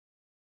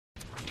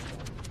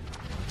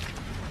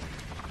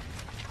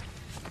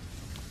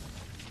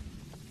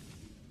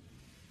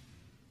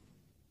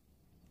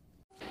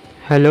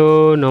Hello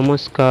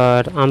নমস্কার,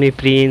 আমি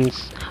Prince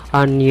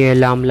আর নিয়ে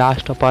এলাম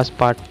লাস্ট অফ আস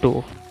পার্ট 2।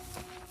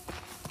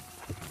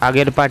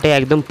 আগের পার্টে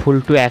একদম ফুল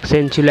টু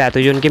অ্যাকশন ছিল,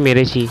 এতজনকে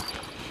মেরেছি।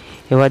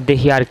 এবার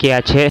দেখি আর কে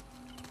আছে।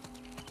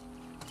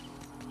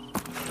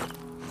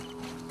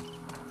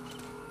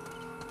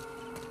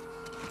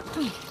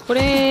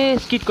 ওরে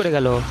স্কিট করে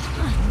গেল।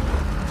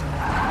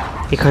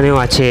 এখানেও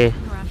আছে।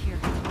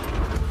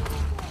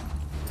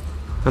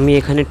 আমি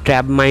এখানে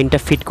ট্র্যাপ মাইনটা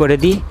ফিট করে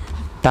দিই,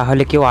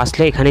 তাহলে কেউ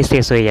আসলে এখানেই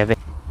শেষ হয়ে যাবে।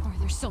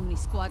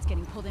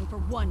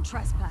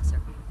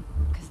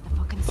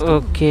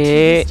 ওকে,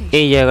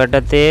 এই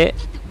জায়গাটাতে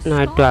না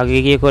একটু আগে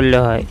গিয়ে করলে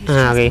হয়।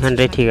 হ্যাঁ, আগে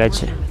এখানটায় ঠিক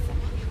আছে,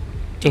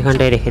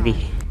 এখানটায় রেখে দিই।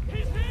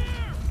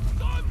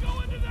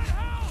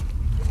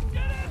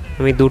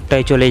 আমি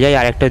দূরটায় চলে যাই,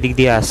 আরেকটা দিক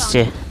দিয়ে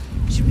আসছে।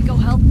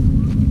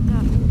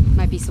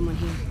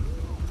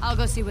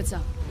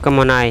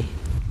 কেমন আয়?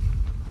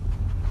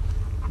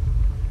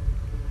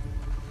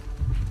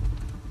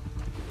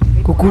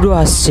 কুকুরও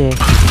আসছে,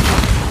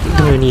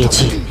 ধরে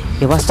নিয়েছি।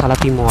 এবার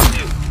সালাপি মর।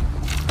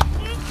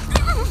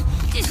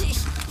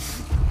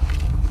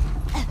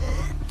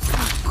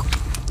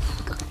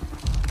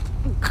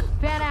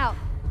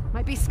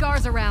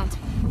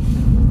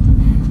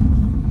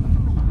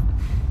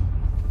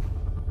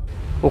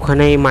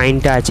 ওখানে এই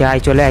মাইনটা আছে।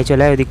 আয়, চলে আয়,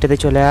 চলে আয়, ওই দিকটাতে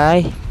চলে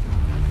আয়।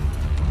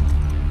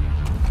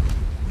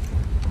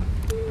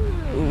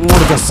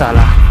 মরে যা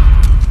সালা।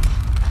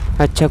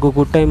 আচ্ছা,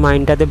 কুকুরটা এই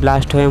মাইনটাতে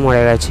ব্লাস্ট হয়ে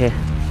মরে গেছে।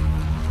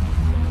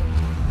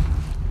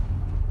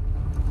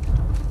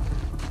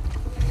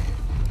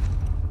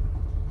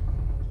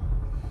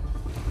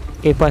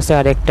 এ পাশে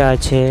আরেকটা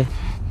আছে।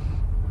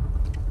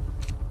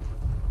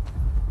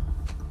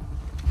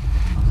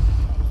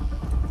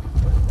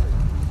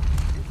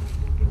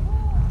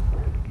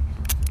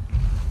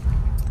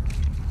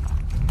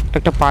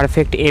 একটা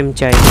পারফেক্ট এম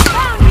চাই,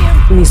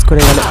 মিস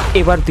করে গেল।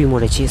 এবার তুই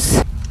মরেছিস।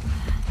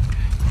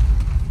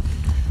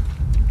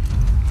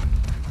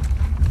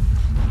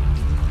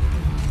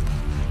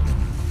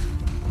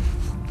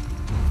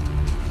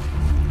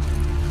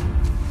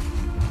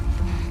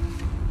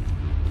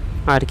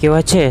 আর কেউ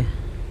আছে?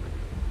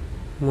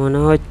 মনে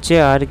হচ্ছে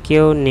আর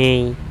কেউ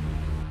নেই।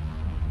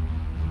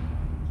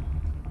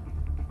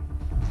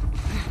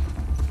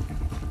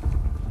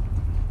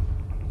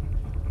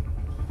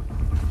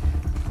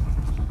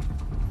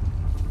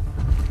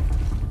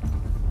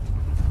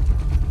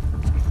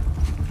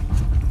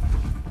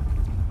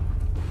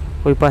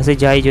 ওই পাশে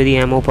যাই, যদি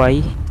অ্যামো পাই।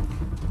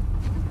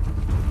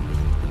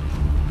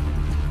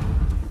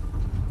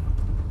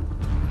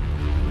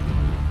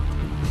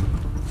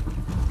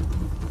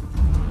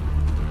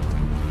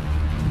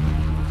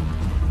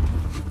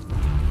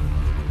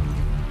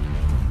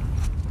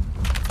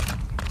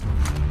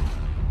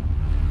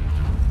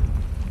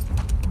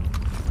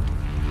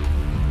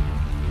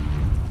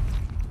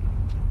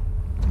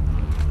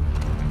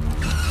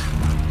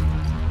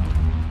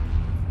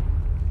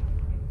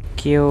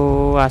 কেউ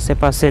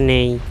আশেপাশে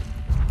নেই।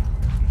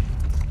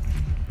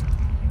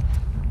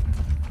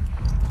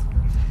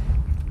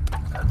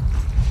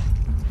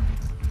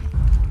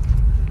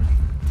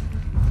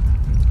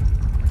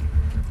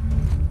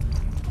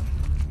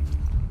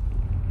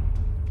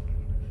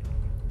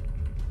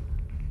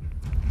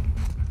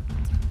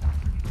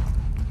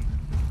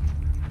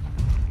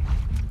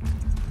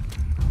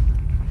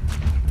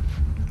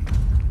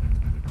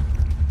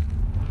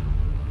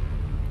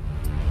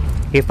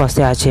 এ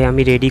পাশে আছে,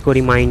 আমি রেডি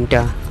করি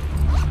মাইনটা।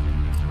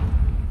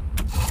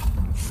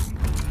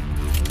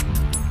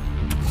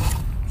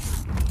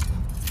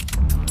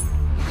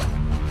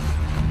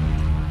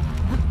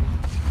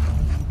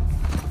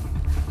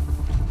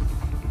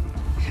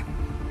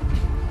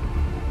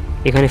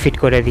 এখানে ফিট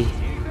করে দিই।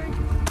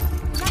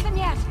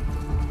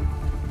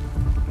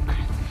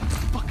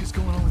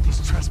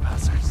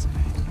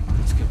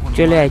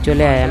 চলে আয়,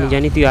 চলে আয়, আমি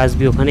জানি তুই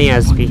আসবি, ওখানেই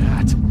আসবি।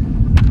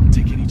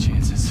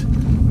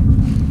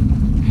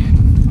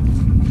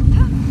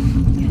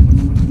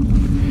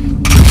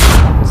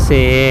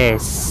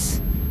 শেষ।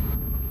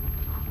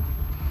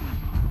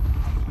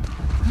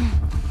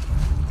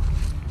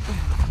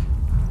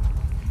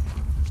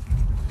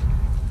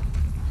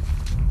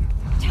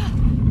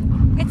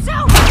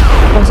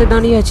 পাশে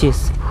দাঁড়িয়ে আছিস,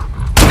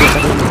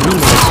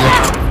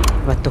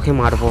 এবার তোকে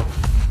মারবো।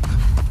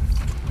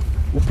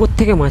 উপর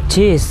থেকে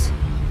মারছিস,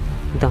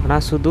 দাঁড়া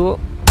শুধু।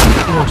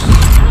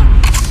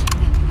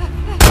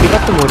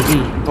 এবার তো মরবি।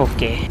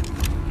 ওকে,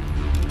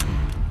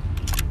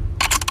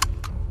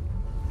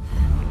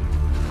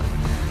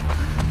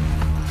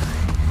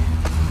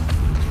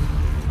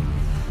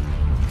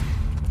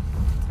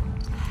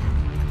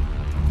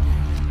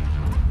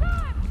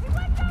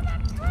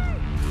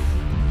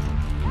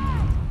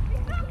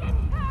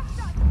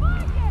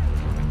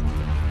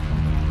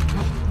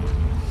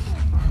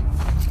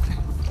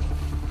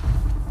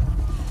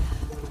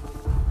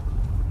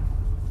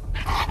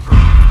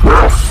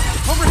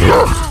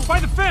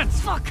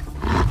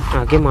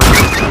 আগে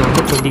মারবো,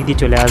 নাহলে কোন দিক দিয়ে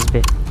চলে আসবে।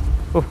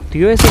 ও,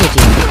 তুইও এসে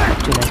গেছিস।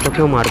 চলে আয়,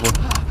 তোকেও মারবো।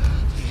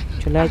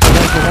 চলে আয়, চলে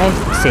আয়, চলে আয়।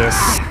 শেষ।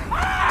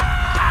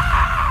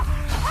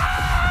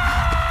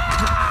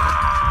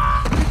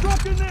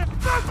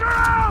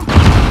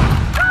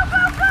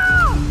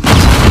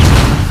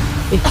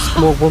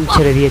 স্মোক বোম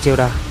ছেড়ে দিয়েছে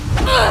ওরা।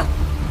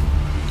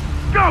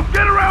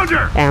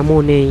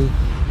 এমন নেই,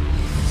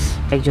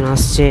 একজন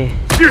আসছে।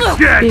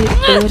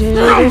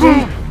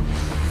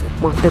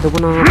 মারতে দেবো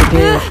না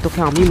তোকে, তোকে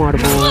আমি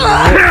মারবো।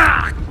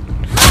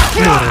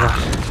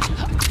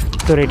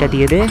 তোর এটা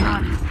দিয়ে দে,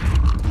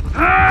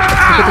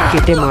 তোকে তো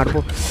কেটে মারবো।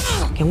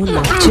 কেমন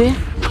মারছে,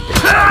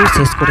 তুই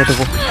শেষ করে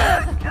দেবো।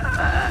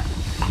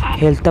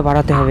 হেলথটা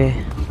বাড়াতে হবে।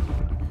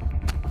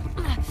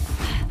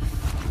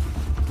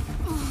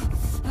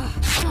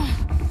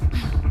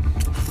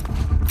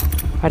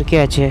 আর কে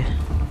আছে?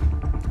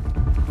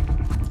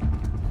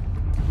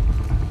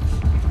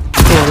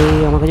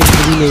 আমার কাছে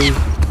গুলি নেই,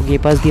 গে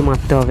পাশ দিয়ে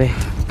মারতে হবে।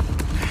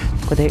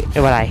 কোথায়?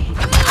 এবার আয়,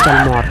 চল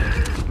মর।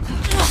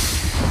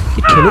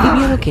 তুই ঠেলে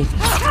দিবি আমাকে,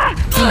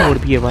 তুই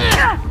মরবি এবার।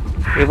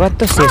 এবার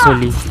তো শেষ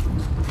হলি।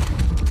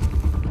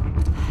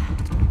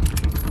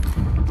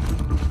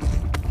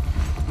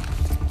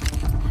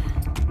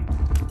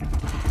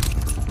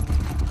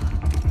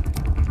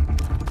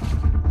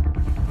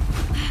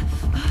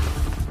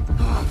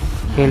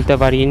 খেলতে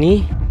পারিনি।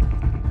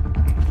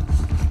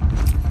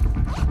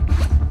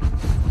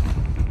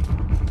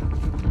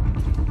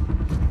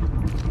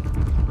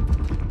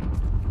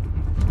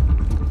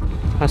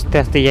 আস্তে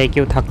আস্তে যাই,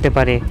 কেউ থাকতে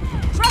পারে।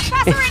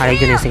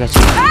 আরেকজন এসে গেছে।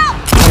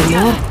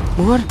 মর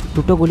মর,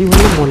 দুটো গুলি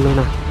হলে মরলো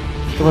না।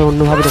 এবার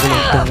অন্যভাবে তোকে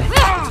মারতে হবে।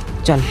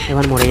 চল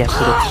এবার মরে যাস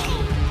পুরো।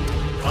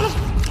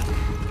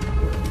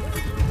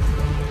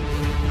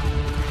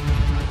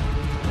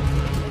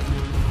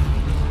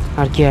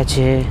 আর কি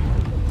আছে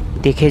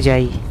দেখে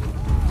যাই।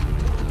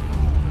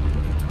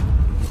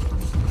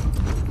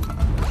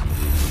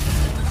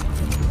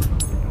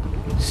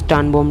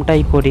 স্টান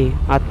বোমটাই করি,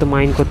 আর তো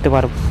মাইন্ড করতে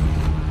পারবো।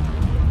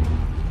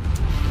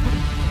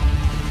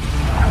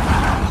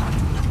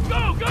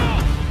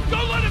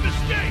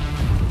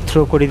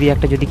 থ্রো করে দিই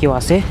একটা, যদি কেউ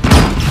আসে।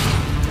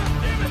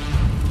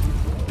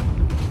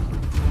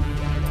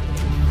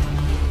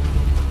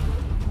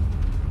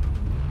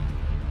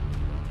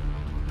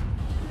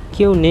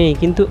 কেউ নেই,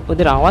 কিন্তু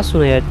ওদের আওয়াজ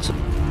শোনা যাচ্ছে।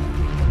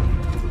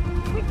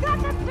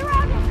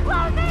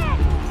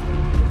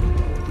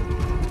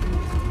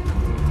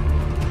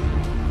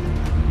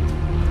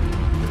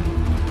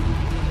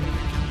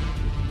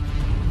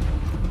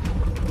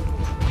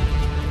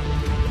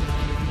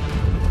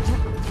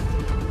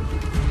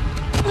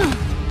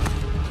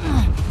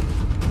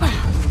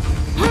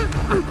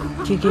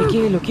 কে কে কে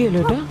এলো, কে এলো?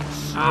 এটা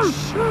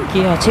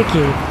কে আছে?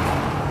 কে?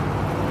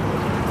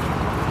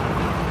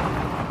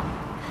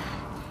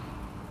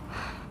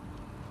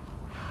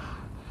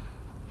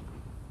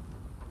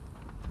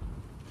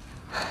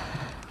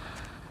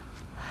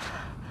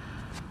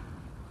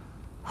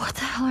 What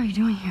the hell are you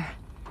doing here?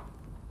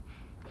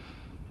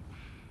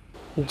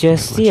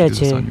 JC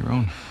আছে।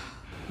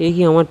 এই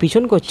কি আমার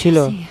পিছন করছিল?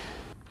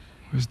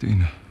 Where's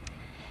Dina?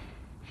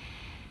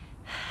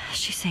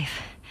 She's safe.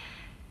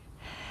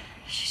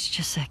 She's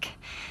just sick.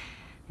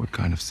 What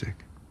kind of sick?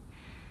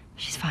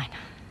 She's fine.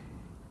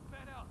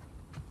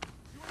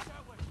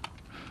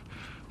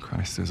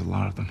 Christ, there's a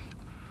lot of them.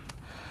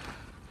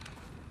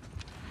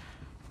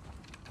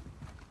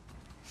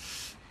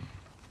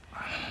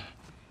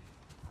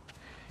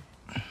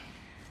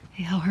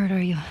 Hey, how hurt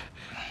are you?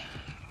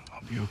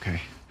 I'll be okay.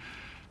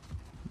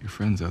 Your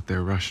friends out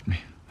there rushed me.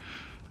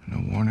 No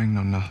warning,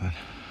 no nothing.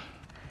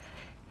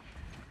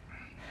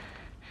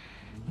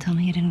 Tell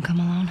me you didn't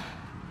come alone.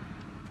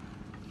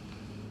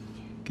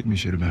 Give me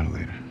shit about it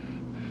later.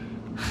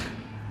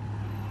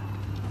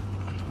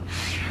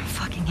 You're a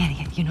fucking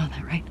idiot. You know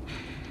that, right?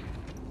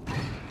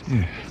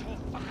 Yeah.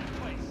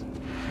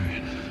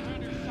 Right.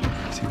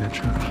 See that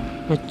truck?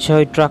 আচ্ছা,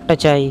 ওই ট্রাকটা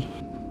চাই।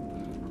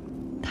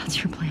 That's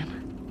your plan.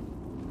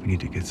 We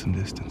need to get some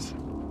distance.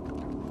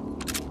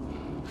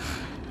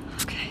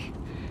 Okay.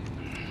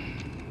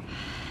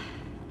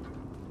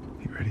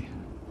 You ready?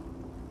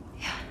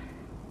 Yeah.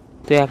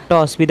 তো একটা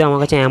অসুবিধা, আমার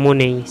কাছে এমন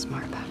নেই। Be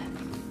smart about it.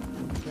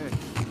 Okay.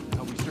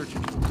 How we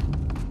searching?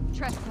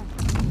 Trespass.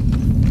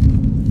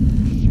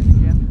 Shit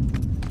again?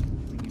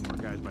 We need more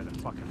guys by the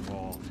fucking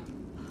wall.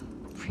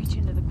 Preach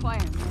into the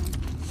choir, man.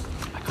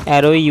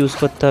 অ্যারোই use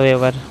করতে হবে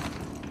এবার।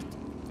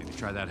 Did you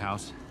try that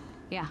house?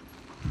 Yeah.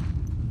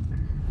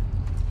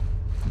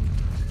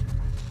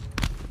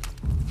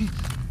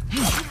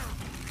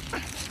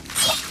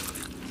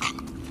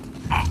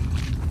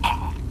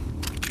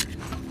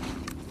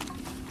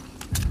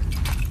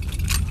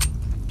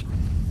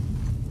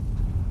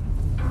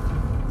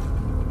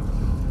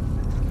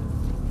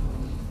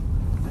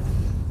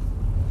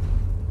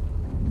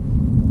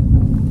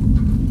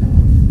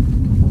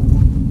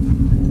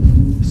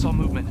 Saw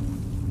movement.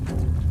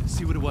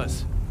 See what it was.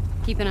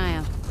 Keep an eye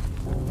out.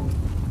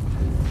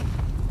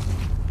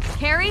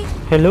 Carrie?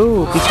 Hello,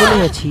 পিছনে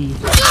আছি।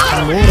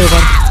 মর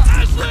এবার।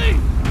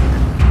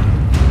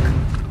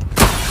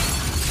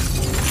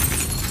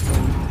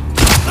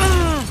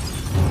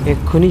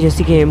 এক্ষুনি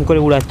জেসিকে M করে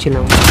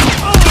উড়াচ্ছিলাম।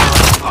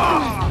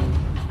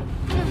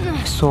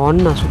 শোন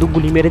না, শুধু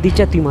গুলি মেরে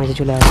দিচ্ছে আর তুই মাঝে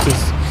চলে আসছিস।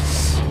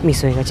 মিস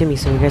হয়ে গেছে,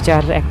 মিস হয়ে গেছে।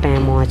 আর একটা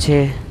এমও আছে।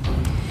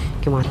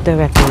 ওকে মারতে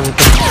হবে একটা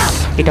মতো।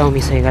 এটাও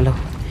মিস হয়ে গেল।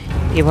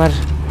 এবার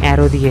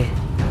অ্যারো দিয়ে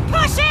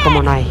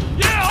কমন আয়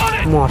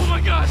মর।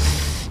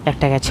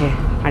 একটা গেছে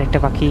আরেকটা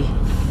বাকি।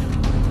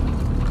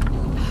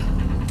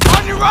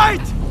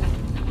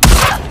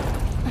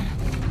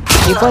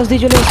 এপাশ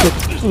দিয়ে চলে এসছে,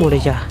 মরে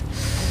যা।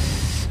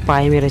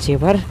 পায়ে মেরেছে,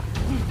 এবার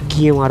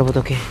গিয়ে মারবো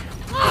তোকে।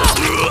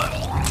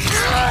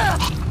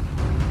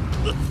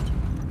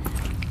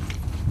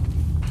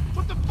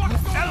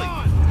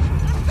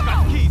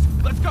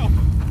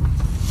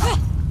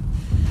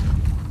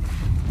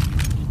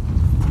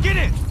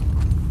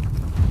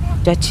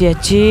 যাচ্ছি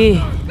যাচ্ছি,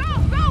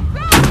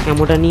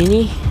 এমনটা নিয়ে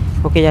নি।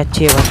 ওকে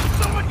যাচ্ছি এবার।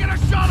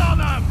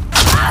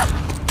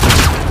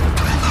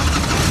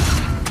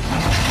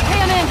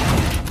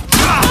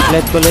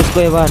 লেটস গো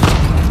এবার।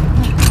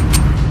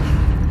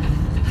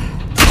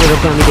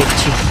 এবারটা আমি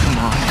দেখছি।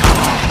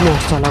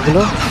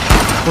 মশলাগুলো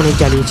অনেক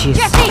জ্বালিয়েছিস,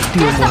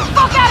 তুই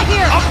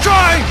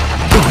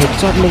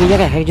হেডশট লেগে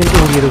যাবে, একজনকে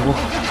উড়িয়ে দেবো।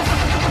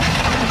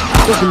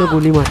 ওগুলো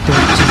গুলি মারতে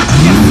হচ্ছে।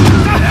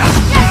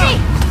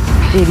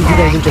 এদিকে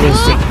একজন চলে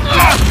এসছে।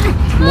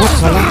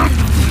 মশলা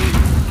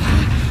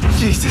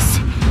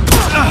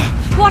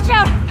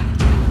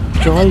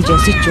চল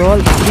জেসি চল,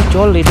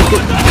 চল এদিকে।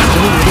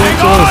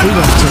 এসেই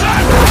যাচ্ছে,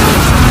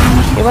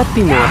 এবার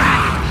তুই মর।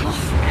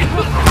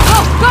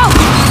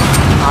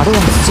 আরো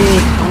আসছে,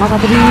 আমার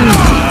তাড়াতাড়ি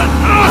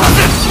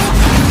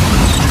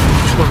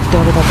মারতে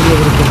হবে, তাড়াতাড়ি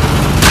এদেরকে।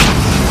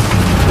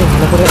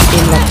 ভালো করে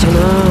এম লাগছে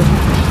না।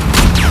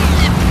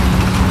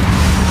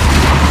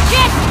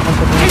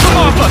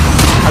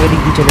 আগে দিক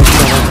দিয়ে চলে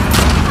এসছে আবার।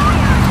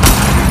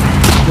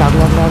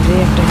 লাগবে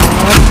একটা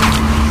মার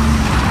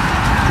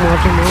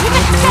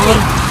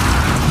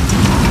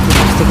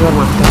থেকে এবার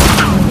মারতে হবে।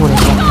 মরে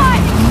যায়,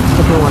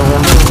 তোকে মারবে।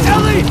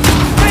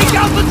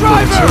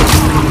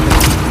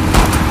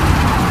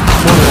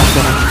 মনে রাখতে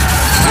না।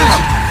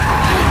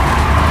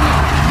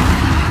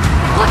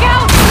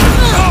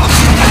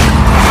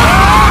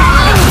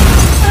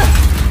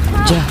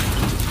 যা,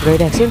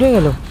 গাড়িটা অ্যাক্সিডেন্ট হয়ে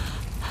গেল।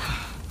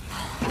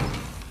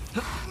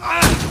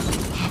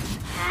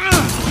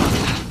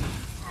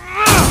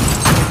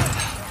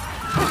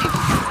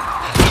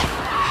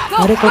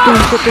 আরে কত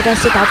ইনফেক্টেড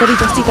আসছে, তাড়াতাড়ি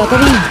যাচ্ছি,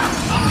 তাড়াতাড়ি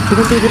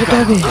এখান থেকে বেরোতে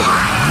হবে।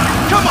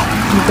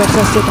 ঠিক আছে,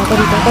 আসছে,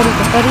 তাড়াতাড়ি তাড়াতাড়ি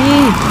তাড়াতাড়ি।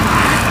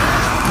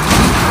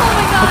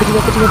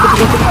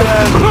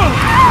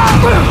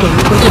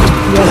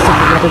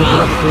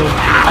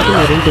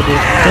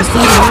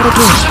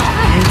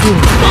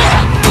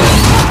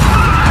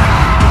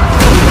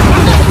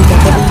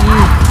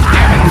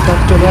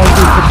 চলে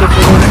আসবে,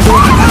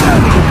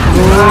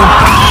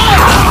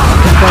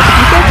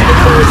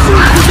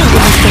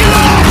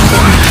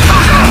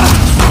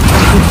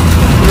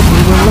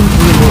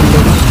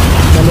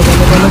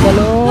 গেল।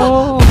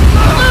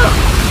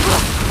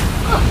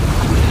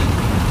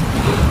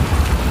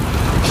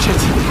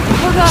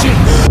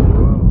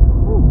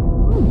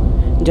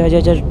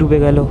 যা ডুবে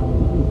গেল।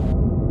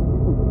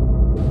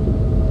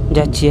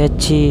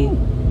 যাচ্ছি।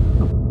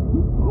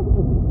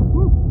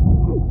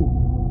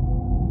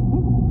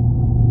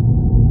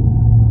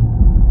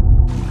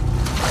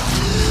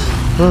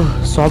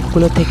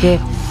 সবগুলো থেকে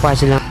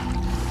বাঁচলাম।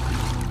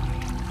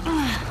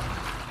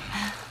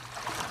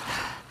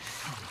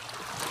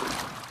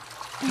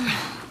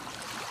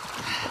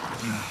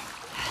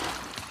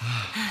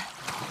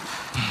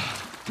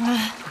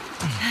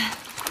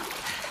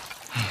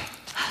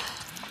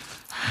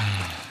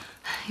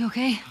 You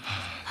okay?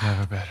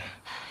 Never better.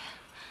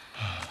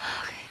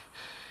 Okay.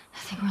 I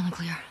think we're in the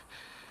clear.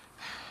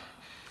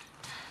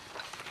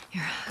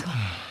 Here, go.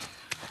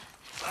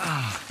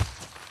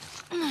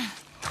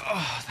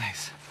 Oh,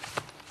 thanks.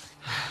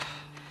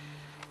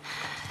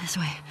 This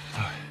way.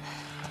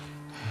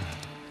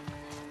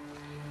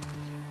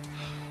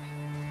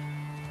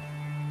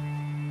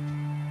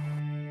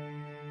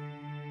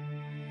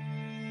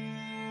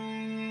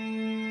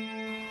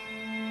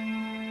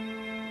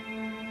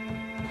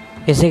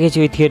 এসে গেছি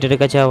ওই থিয়েটারের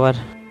কাছে আবার।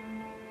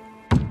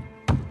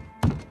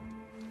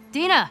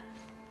 Dina!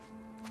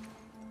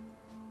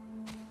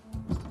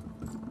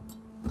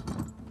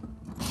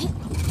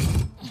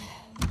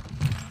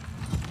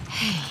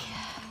 Hey.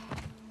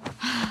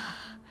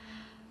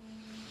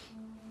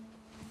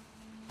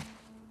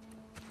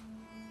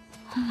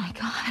 Oh my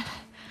God.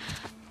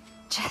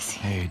 Jesse.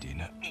 Hey,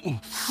 Dina.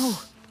 Oh,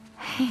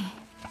 hey.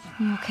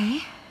 You okay?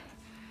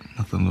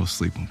 Nothing a little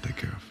sleep won't take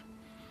care of.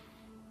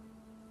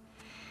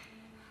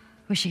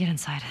 We should get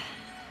inside.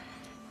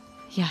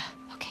 Yeah,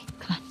 okay,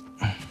 come on.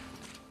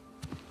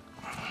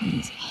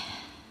 Easy.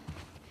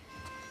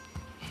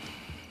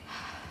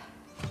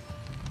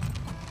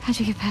 How'd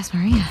you get past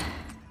Maria?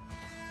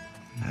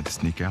 I had to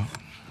sneak out.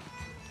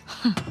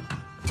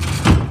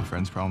 My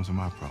friend's problems are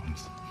my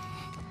problems.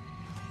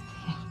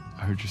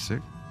 I heard you're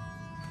sick.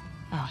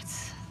 Oh, it's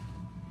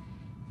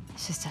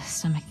just a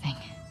stomach thing.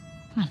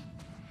 Come on.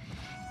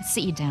 Let's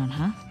sit you down,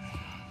 huh?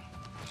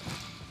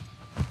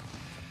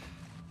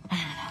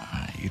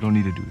 You don't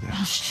need to do that.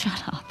 Oh,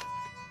 shut up.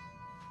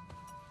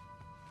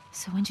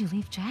 So when'd you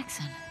leave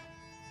Jackson?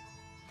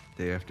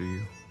 Day after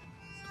you.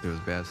 There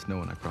was bad snow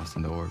when I crossed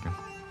into Oregon.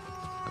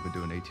 I've been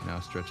doing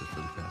 18-hour stretches for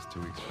the past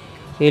 2 weeks.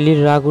 এলির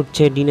রাগ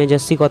উঠছে, ডিনে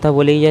জাস্সি কথা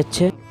বলেই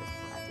যাচ্ছে।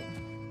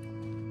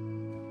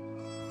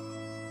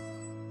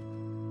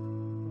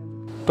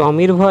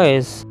 টমির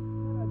voice.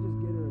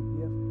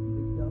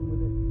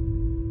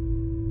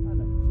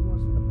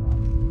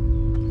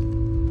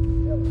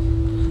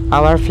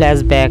 আবার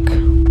flashback.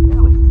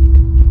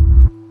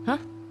 Huh?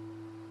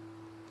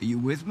 Are you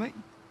with me?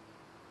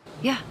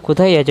 Yeah.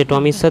 কোথায় আছে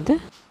টমির সাথে?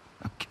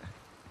 Okay.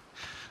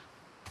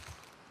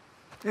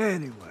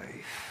 Anyway,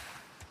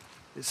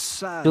 this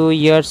sign. 2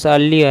 years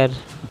earlier.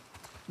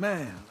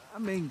 Man, I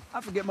mean, I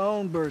forget my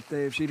own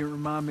birthday if she didn't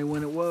remind me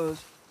when it was.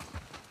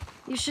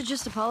 You should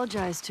just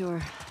apologize to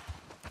her.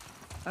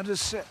 I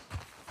just said.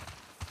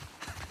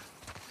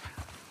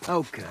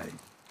 Okay,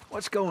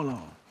 what's going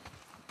on?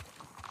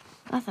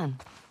 Nothing.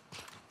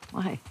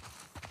 Why?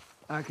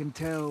 I can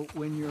tell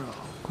when you're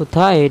off.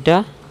 কোথায় এটা?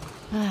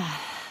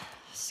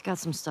 Just got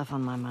some stuff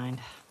on my mind.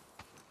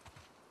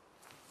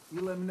 You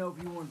let me know if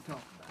you want to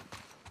talk about it.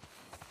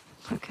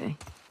 Okay.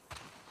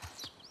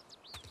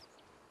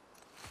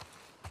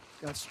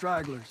 Got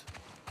stragglers.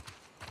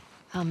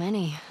 How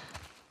many?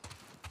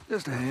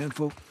 Just a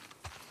handful.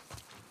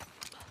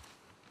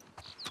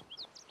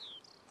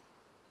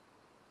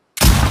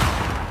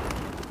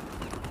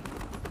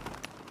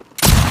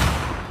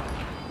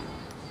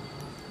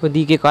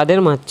 ওদিকে কাদের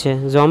মারছে?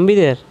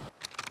 জম্বিদের?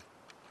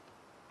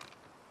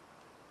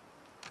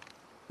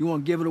 You want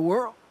to give it a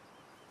whirl?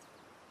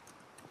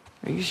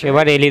 Are you sure?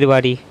 এবার এলির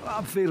বাড়ি।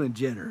 I'm feeling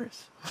generous.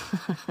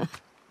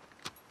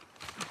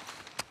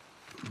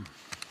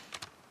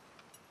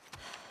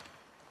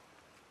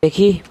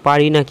 দেখি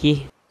পারি নাকি।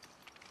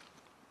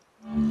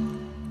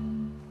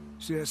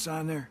 See that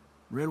sign there?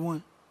 Red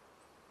one?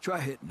 Try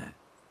hitting that.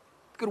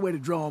 Good way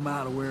to draw them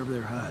out of wherever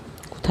they're hiding.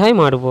 কোথায়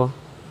মারবো?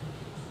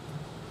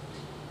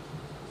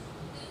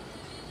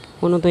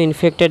 কোনো তো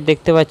infected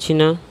দেখতে পাচ্ছি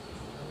না।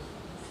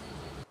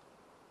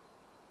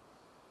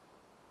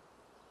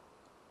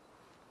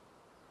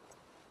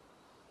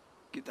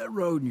 Get that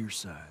road in your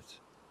sides.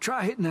 Try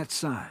hitting that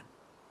sign.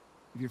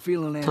 If you're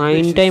feeling ambitious,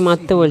 সাইনটাই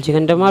মারতে বলছি,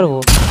 এখানটা মারবো।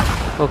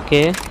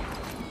 ওকে।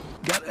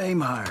 got aim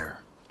higher.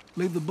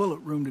 Leave the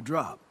bullet room to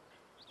drop.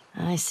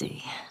 I see.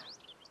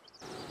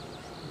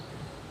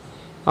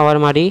 আবার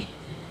মারি।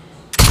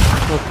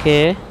 ওকে।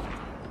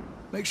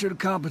 Make sure to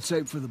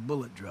compensate for the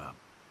bullet drop.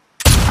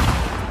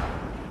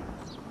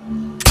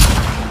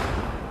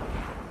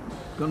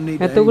 Gonna need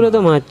to এতগুলো aim তো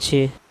high.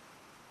 মারছি।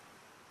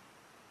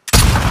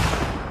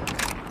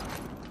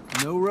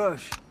 No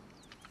rush.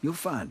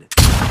 You'll find it.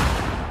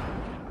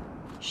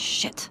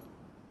 Shit.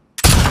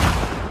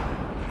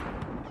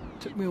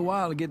 Took me a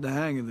while to get the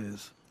hang of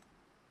this.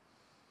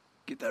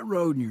 Get that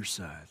road in your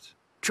sides.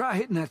 Try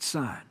hitting that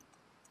sign.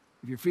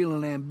 If you're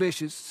feeling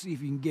ambitious, see if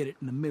you can get it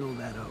in the middle of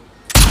that hole.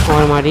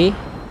 আবার মারি।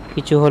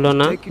 কিছু হলো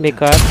না,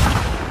 বেকার।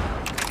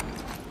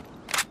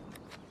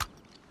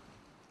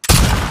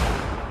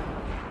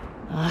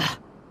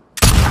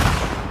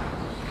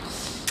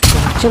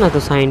 হচ্ছে না তো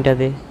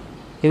সাইনটাতে।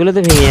 এগুলো তো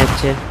ভেঙে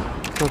যাচ্ছে।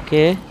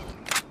 ওকে।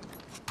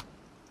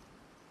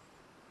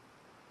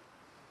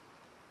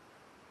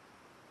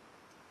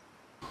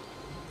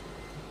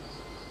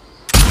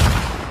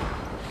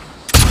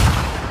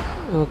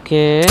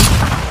 ওকে।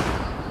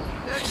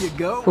 There you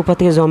go. উপর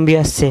থেকে জম্বি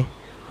আসছে।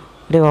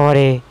 রে বাবা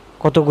রে,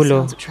 কতগুলো।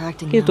 Sounds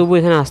attracting কিন্তু now. তবু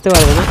এখানে আসতে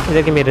পারবে না,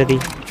 এদেরকে মেরে দিই।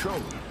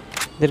 Control.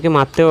 এদেরকে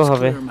মারতেও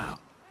হবে। Clear 'em out.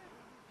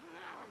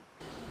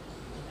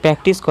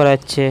 প্র্যাকটিস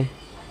করাচ্ছে।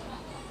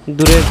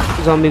 দূরের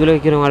জম্বিগুলোকে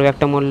কিরকম মারবে?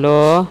 একটা মরলো।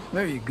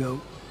 There you go.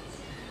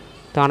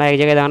 দাঁড়া, এক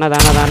জায়গায় দাঁড়া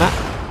দাঁড়া দাঁড়া।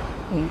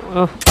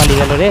 ওহ, পালিয়ে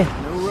গেল রে।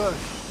 No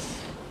rush.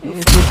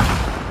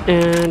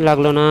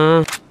 লাগলো না।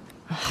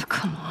 Oh,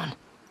 come on.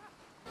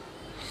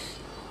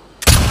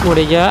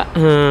 মরে যা।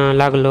 হ্যাঁ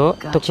লাগলো,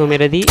 তোকেও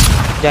মেরে দিই।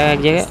 যা এক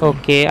জায়গায়।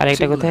 ওকে,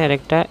 আরেকটা কোথায়?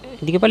 আরেকটা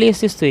এদিকে পালিয়ে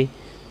এসছিস তুই?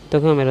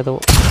 তোকেও মেরে দেবো।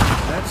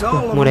 That's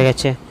all of মরে 'em.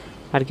 গেছে।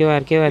 আর কেউ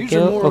আর কেউ আর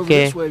কেউ। ওকে,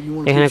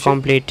 এখানে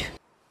কমপ্লিট।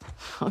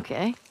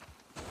 Okay.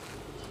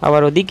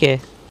 আবার ওদিকে।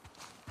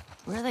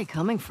 Where are they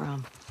coming from?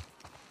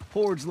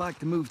 Hordes like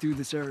to move through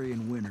this area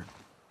in winter.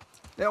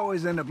 They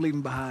always end up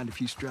leaving behind a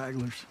few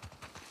stragglers.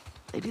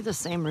 They do the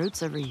same routes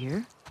every year?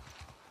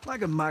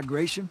 Like a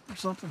migration or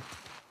something.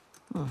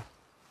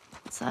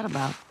 What's that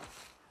about?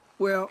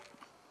 Well,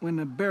 when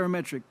the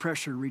barometric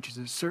pressure reaches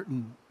a certain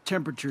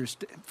temperature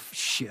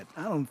shit,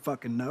 I don't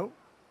fucking know.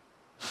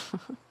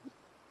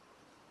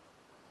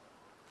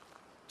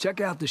 Check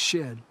out the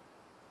shed.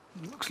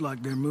 It looks like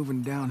they're moving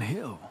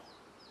downhill.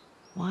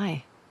 Why?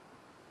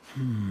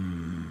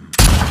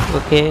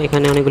 ওকে,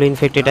 এখানে অনেকগুলো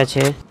infected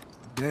আছে।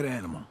 Dead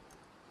animal.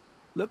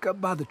 Look up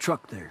by the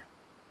truck there.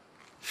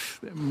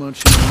 They're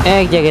munching.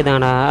 এক জায়গায়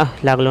দাঁড়া।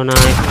 লাগলো না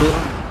একটু।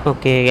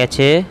 ওকে,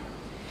 গেছে।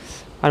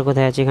 আর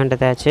কোথায় আছে?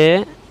 এখানটাতে আছে।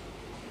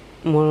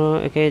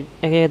 একে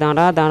একে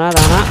দাঁড়া দাঁড়া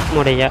দাঁড়া।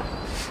 মরে যা।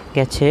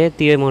 গেছে।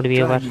 তুইও মরবি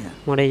এবার।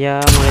 মরে যা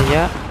মরে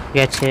যা।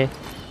 গেছে।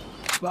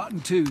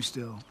 Spotting two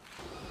still.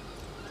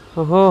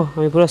 ওহো,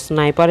 আমি পুরো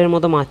স্নাইপারের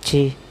মতো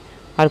মারছি।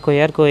 আর কই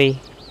আর কই?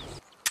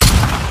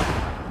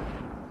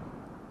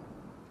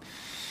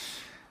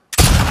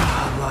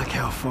 like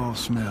how fall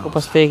smells.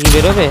 ওপাশ থেকে কি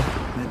বেরোবে?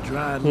 That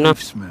dried No.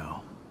 leaf smell.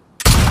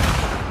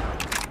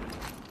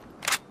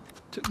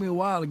 Took me a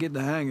while to get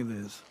the hang of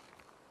this.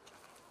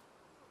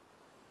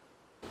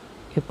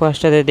 এই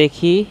পাশটাতে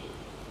দেখি,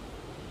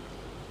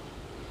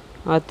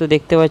 আর তো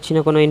দেখতে পাচ্ছি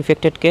না কোনো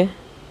ইনফেক্টেডকে।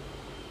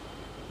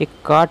 এই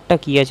কার্ডটা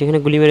কি আছে এখানে?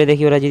 গুলি মেরে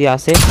দেখি ওরা যদি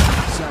আসে।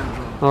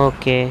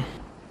 ওকে,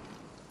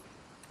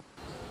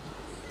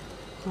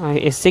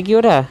 এসছে কি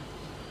ওরা?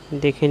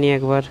 দেখে নি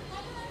একবার।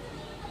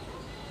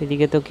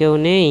 এদিকে তো কেউ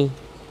নেই,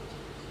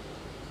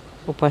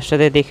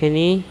 ওপাশটাতে দেখে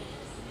নি।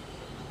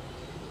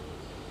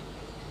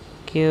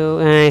 কেউ,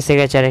 হ্যাঁ এসে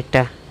গেছে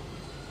আরেকটা,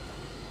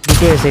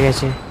 দুটো এসে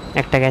গেছে,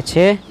 একটা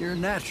গেছে। You're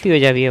a natural. তুইও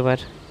যাবি এবার।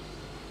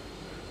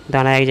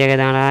 দাঁড়া, এক জায়গায়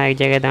দাঁড়া, এক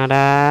জায়গায়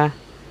দাঁড়া,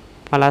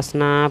 পালাস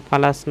না,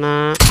 পালাস না।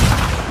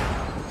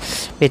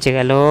 বেঁচে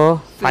গেল,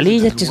 পালিয়ে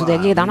যাচ্ছে শুধু,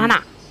 এক জায়গায় দাঁড়া না।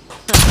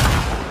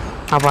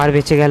 আবার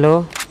বেঁচে গেল,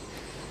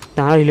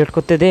 দাঁড়া, রিলোড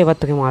করতে দে, এবার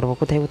তোকে মারবো।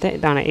 কোথায় কোথায়?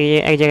 দাঁড়া, এই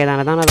এক জায়গায়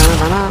দাঁড়া, দাঁড়া দাঁড়া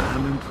দাঁড়া।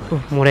 I'm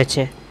impressed.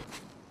 মরেছে।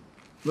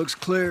 Looks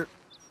clear.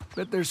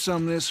 Bet there's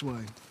some this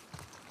way.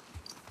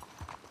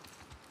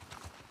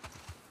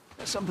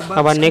 Something about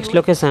আবার the next school?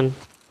 Location.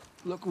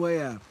 Look way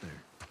out there.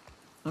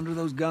 Under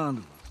those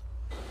gondolas.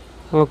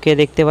 ওকে,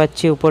 দেখতে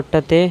পাচ্ছি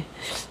উপরটাতে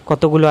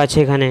কতগুলো আছে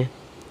এখানে।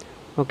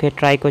 ওকে,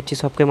 ট্রাই করছি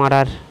সবকে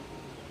মারার।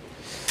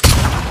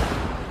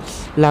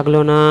 লাগলো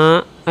না,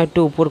 একটু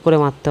উপর করে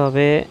মারতে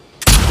হবে।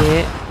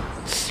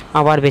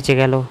 আবার বেঁচে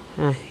গেল।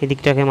 হ্যাঁ,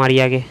 এদিকটাকে মারি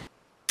আগে।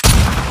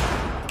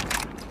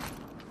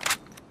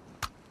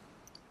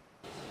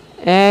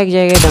 এক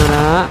জায়গায়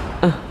দাঁড়া,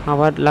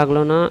 আবার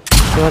লাগলো না,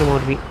 এবার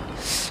মরবি।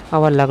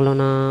 আবার লাগলো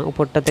না,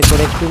 উপরটাতে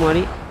করে একটু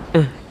মারি,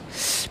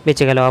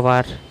 বেঁচে গেল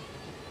আবার।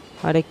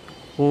 আরে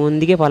কোন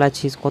দিকে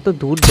পালাচ্ছিস? কত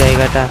দূর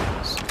জায়গাটা।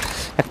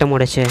 একটা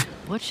মরেছে।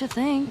 What you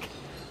think?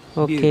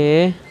 Okay,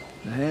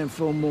 A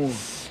handful more.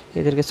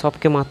 এদেরকে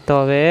সবকে মারতে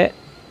হবে।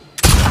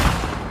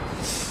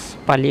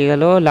 পালিয়ে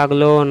গেল,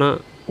 লাগলো না।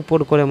 উপর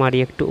করে মারি,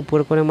 একটু উপর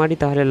করে মারি,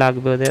 তাহলে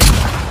লাগবে ওদের।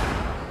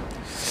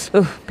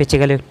 বেঁচে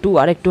গেল একটু,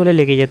 আর একটু হলে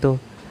লেগে যেত।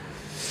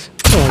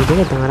 এক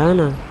জায়গায় দাঁড়া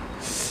না।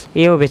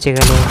 এও বেঁচে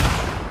গেল।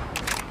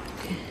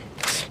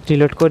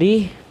 রিলোড করি।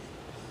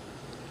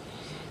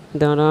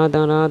 দাঁড়া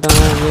দাঁড়া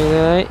দাঁড়া,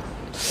 জায়গায়।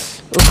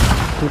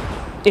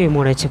 এ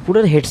মরেছে, পুরো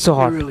headshot.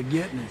 You're really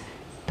getting it.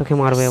 তোকে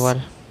মারবো এবার।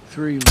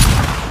 3.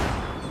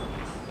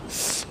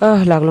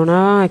 লাগলো না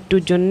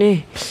একটুর জন্যে,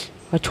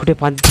 আর ছুটে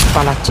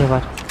পালাচ্ছে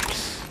এবার।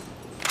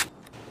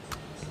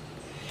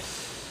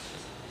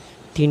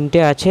 তিনটে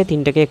আছে,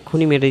 তিনটাকে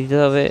এক্ষুনি মেরে দিতে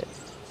হবে।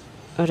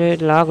 আরে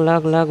লাগ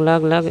লাগ লাগ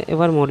লাগ লাগ,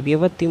 এবার মরবি,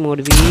 এবার তুই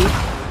মরবি।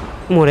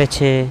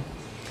 মরেছে,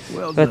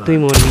 Well এবার তুই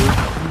done. মরবি।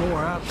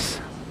 More out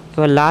there.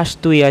 এবার লাস্ট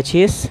তুই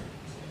আছিস,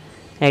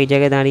 এক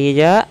জায়গায় দাঁড়িয়ে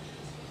যা।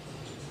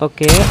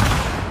 ওকে,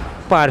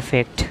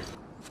 পারফেক্ট।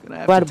 Gonna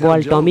have এবার to tell ball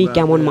Joe Tommy about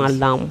কেমন this.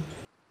 মারলাম?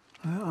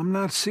 Well, I'm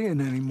not seeing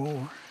any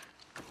more.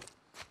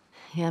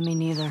 Yeah, me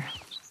neither.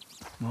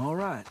 All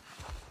right.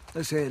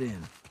 Let's head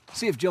in.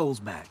 See if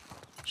Joel's back.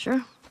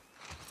 Sure.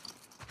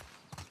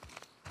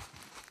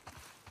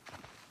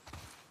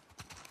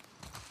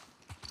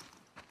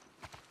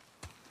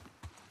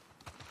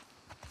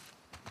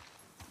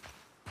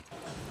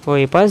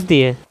 ওই পাশ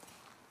দিয়ে।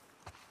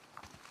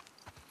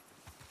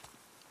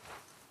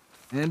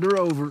 Hand her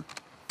over.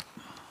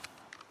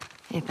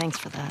 Hey, thanks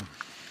for that.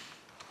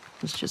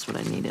 It's just what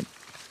I needed.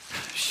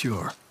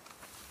 Sure.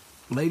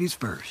 Ladies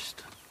first.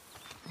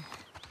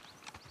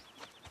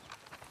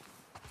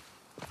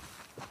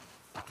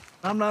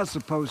 I'm not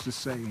supposed to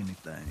say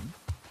anything,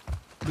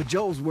 but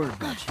Joel's worried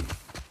about you.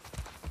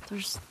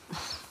 There's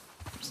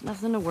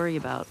nothing to worry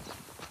about.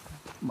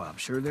 Well,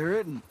 I'm sure there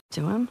isn't.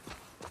 To him?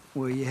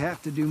 Well, you have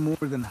to do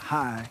more than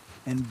hi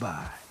and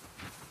bye.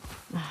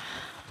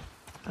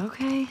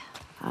 Okay,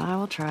 I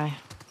will try.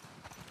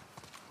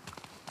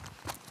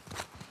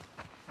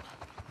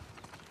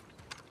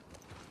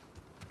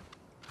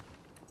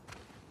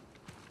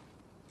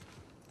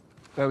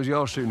 That was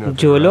y'all shooting up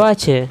there, জোলও right?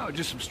 আছে, Oh,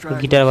 just some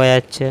stragglers. Guitar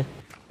বাজাচ্ছে।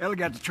 Ellie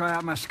got to try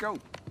out my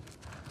scope.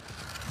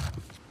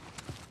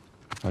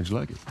 How'd you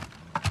like it?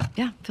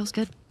 Yeah, feels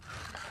good.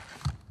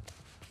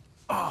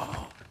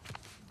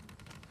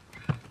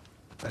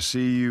 I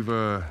see you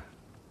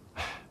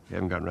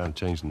haven't gotten around to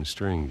changing the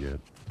strings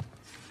yet.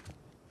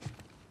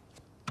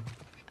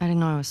 I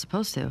didn't know I was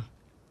supposed to.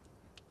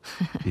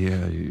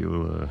 Yeah,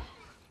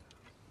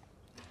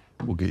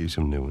 we'll get you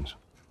some new ones.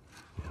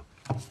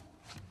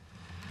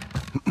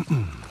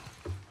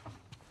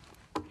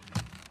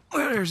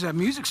 Well, there's that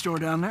music store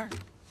down there.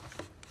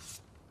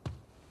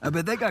 I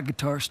bet they got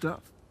guitar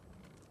stuff.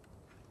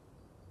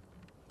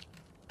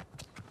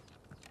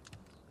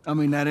 I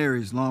mean, that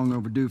area's long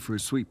overdue for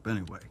a sweep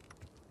anyway.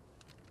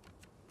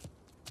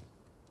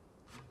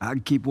 I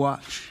can keep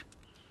watch.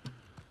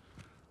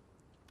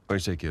 What do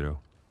you say, kiddo?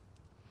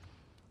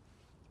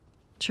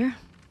 Sure.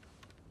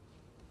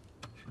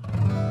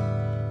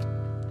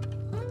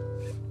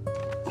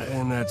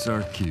 And that's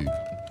our cue.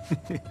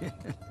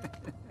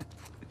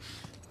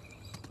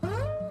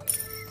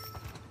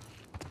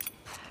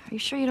 Are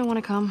you sure you don't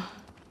want to come?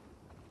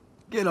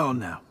 Get on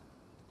now.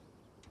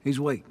 He's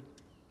waiting.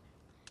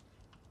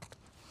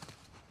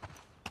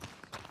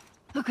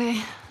 Okay,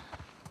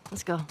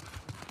 let's go.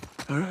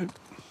 All right.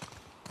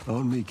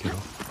 On me, kiddo.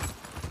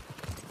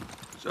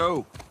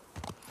 So,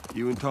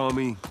 you and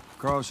Tommy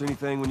cross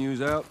anything when you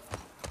was out?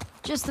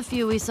 Just the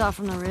few we saw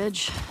from the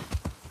ridge.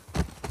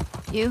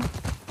 You?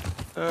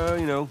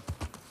 You know,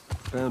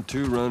 found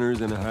 2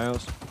 runners in a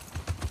house.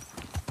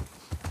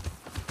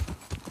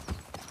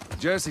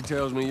 Jesse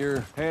tells me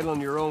you're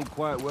handling your own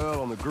quite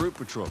well on the group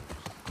patrols.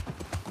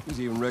 He's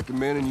even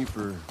recommending you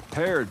for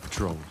paired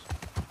patrols.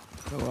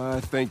 So I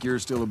think you're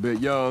still a bit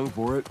young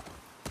for it.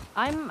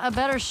 I'm a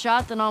better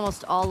shot than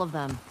almost all of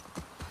them.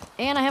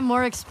 And I have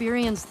more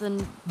experience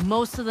than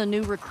most of the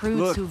new recruits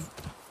Look, who've...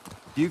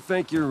 you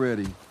think you're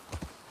ready.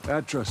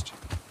 I trust you.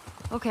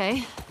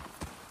 Okay.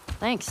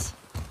 Thanks.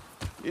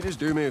 You just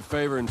do me a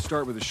favor and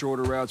start with the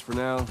shorter routes for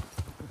now.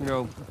 You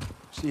know,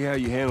 see how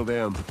you handle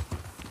them.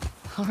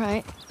 All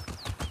right.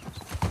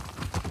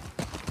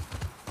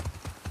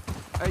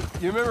 Hey,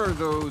 you remember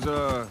those,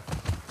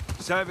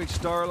 Savage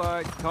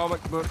Starlight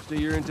comic books that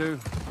you're into?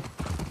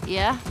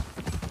 Yeah?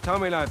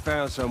 Tommy and I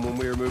found some when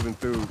we were moving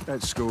through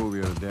at school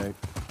the other day.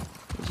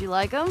 Did you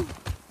like them?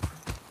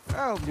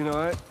 Well, you know,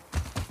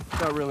 it's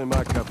not really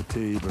my cup of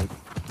tea, but...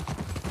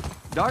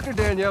 Dr.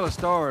 Daniela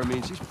Starr, I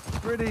mean, she's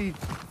pretty...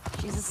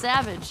 She's a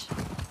savage.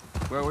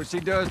 Well, what she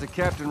does to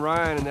Captain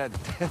Ryan in that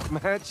death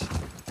match...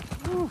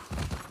 Whew.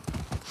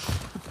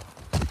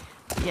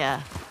 Yeah.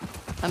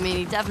 I mean,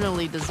 he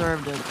definitely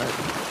deserved it, but...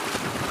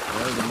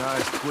 That was a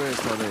nice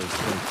twist on this.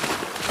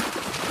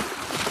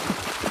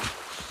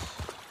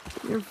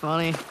 You're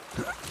funny.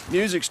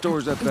 Music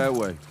store's up that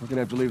way. We're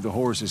gonna have to leave the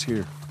horses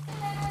here.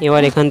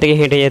 এবার এখান থেকে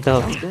হেঁটে যেতে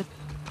হবে। Sounds good.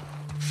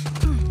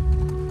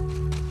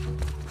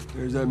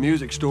 There's that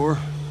music store.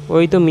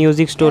 ওই তো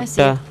music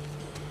স্টোরটা।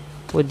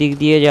 ওই দিক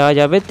দিয়ে যাওয়া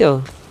যাবে তো?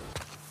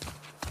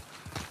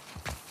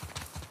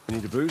 You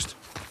need a boost?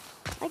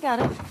 I got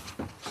it.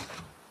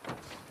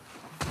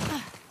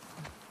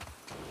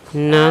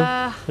 না,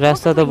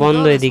 রাস্তা তো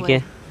বন্ধ এদিকে।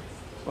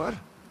 What?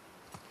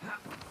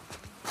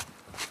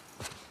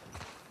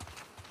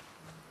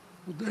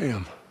 Well,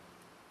 damn.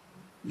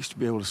 Used to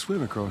be able to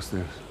swim across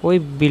this. ওই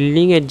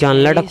বিল্ডিং এর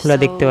জানলাটা খোলা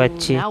দেখতে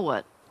পাচ্ছি। Now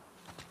what?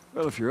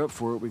 Well, if you're up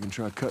for it, we can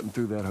try cutting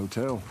through that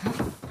hotel.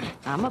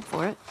 I'm up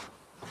for it.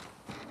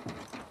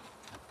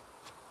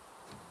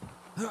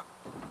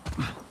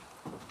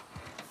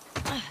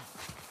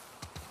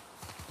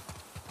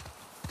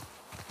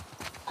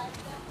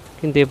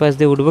 কিন্তু এই পাশ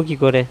দিয়ে উঠবো কি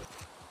করে?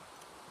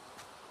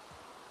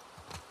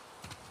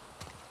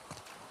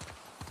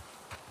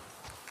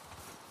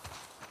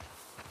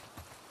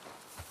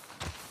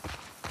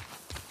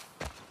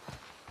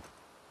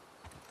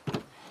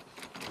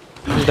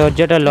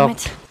 দরজাটা locked.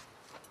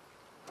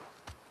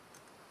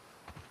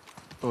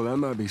 Oh, that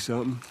might be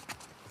something.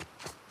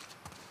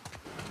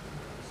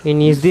 এই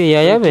নিচ দিয়ে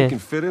যাওয়া যাবে? You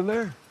can fit in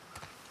there?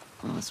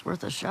 Well, it's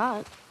worth a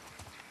shot.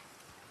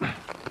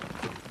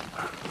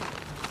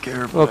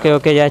 Careful. ওকে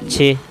ওকে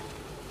যাচ্ছি।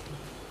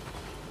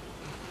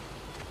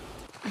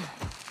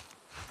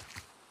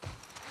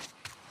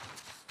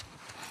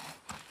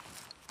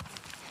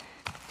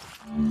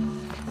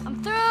 I'm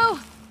through.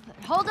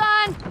 Hold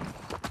on.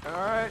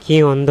 All right. কি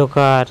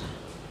অন্ধকার।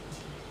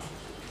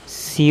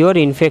 সিওর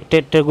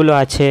ইনফেক্টেড গুলো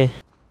আছে।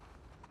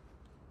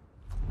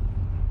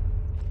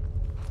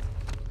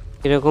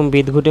 এরকম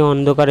বিদঘুটে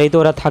অন্ধকারেই তো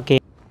ওরা থাকে।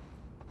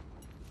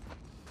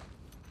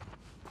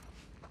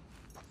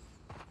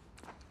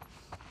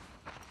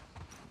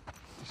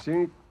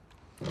 See?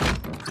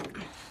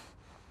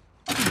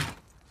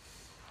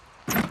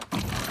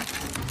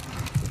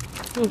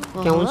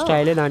 কেমন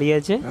স্টাইলে দাঁড়িয়ে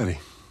আছে। Eddie.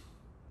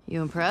 You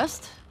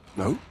impressed?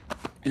 No,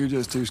 you're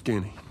just too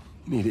skinny.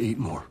 You need to eat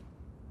more.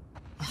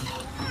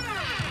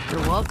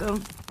 You're welcome.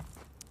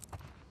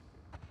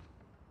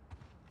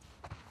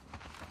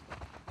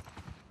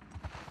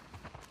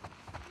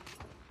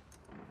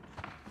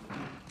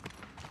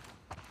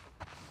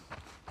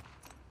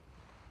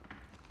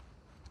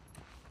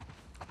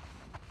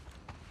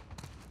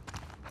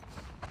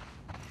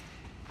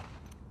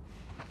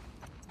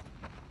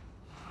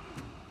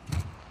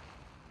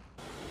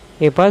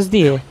 এ পাশ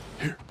দিয়ে?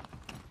 Here.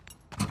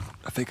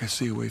 I think I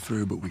see a way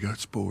through, but we got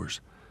spores.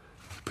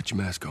 Put your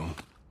mask on.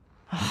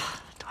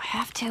 Do I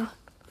have to?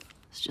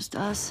 It's just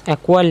us.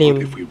 অ্যাকুয়ালিম।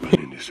 If we run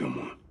into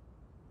someone.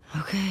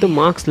 Okay. তো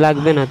mask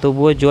লাগবে না,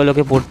 তবুও জল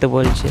ওকে পড়তে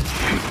বলছে।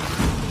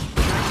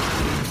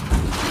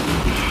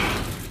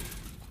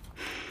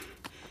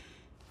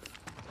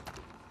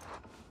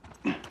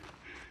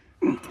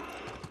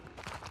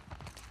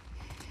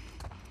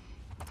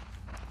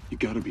 You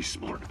gotta be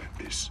smart about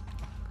this.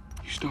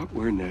 You stop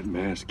wearing that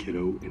mask,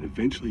 kiddo, and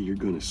eventually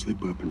you're gonna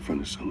slip up in front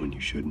of someone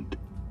you shouldn't.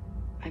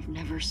 I've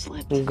never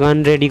slipped. গান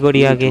ready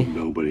করি You আগে। told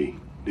nobody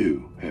knew,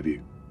 have you?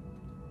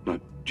 Not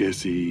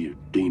Jesse or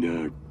Dina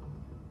or...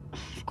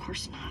 Of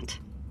course not.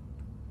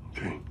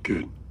 Okay,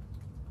 good.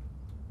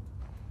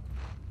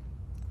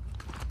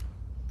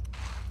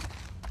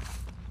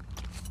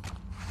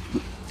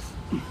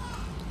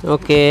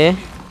 Okay.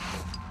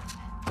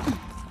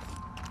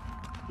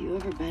 You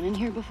ever been in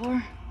here before?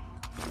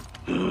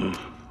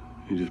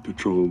 You just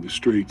patrol the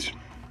streets.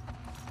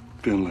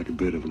 Feeling like a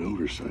bit of an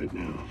oversight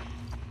now.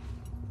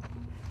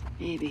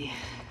 Maybe.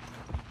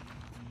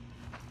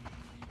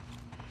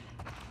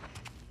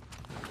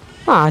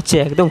 আছে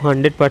একদম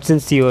 100%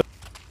 sure.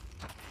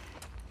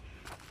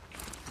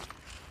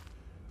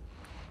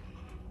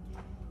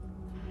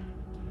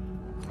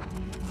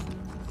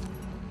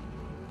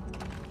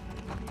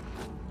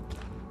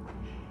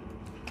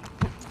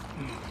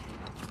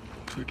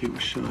 Looks like it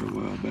was shot a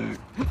while back.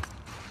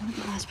 When did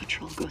the last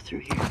patrol go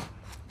through here?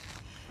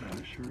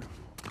 Not sure.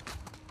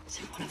 Is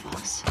it one of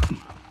us?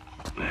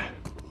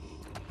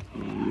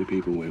 The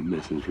people went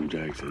missing from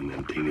Jackson,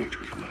 them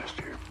teenagers from last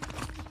year.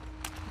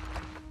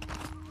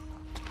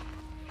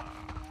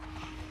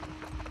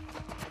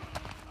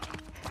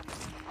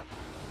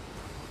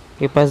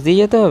 এ পাশ দিয়ে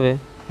যেতে হবে।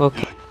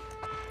 ওকে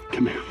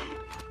Come here.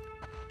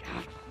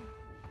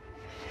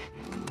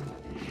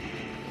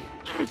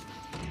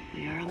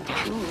 They are on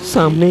patrol.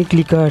 সামনেই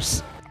clickers.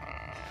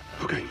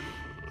 Okay.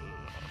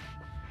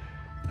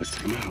 Let's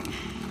take him out.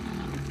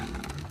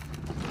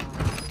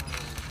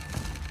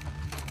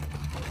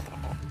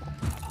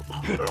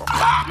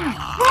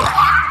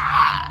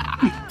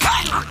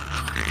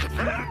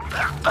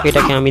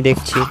 এটাকে আমি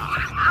দেখছি।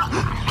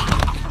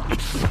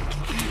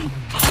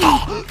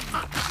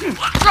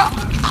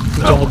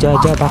 যা যা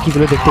যা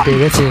বাকিগুলো দেখতে পেয়ে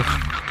গেছে।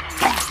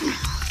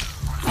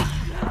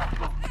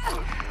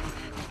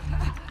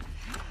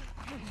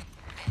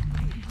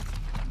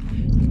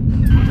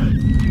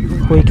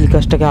 ওই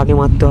ক্লিকার্সটাকে আগে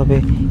মারতে হবে।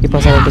 এ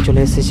পাশে আরেকটা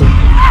চলে এসেছে।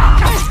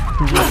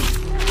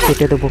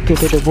 কেটে দেবো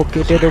কেটে দেবো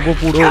কেটে দেবো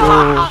পুরো।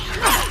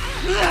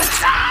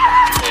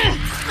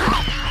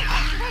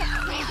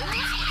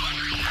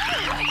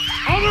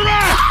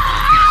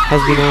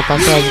 আসবি না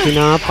কাছে আসবি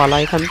না পালা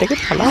এখান থেকে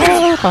পালা।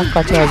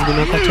 কাছে আসবি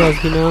না কাছে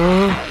আসবি না।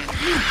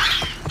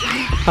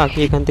 আগে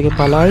এখান থেকে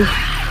পালাই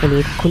তাহলে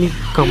এক্ষুনি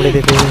কামড়ে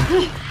দেবে।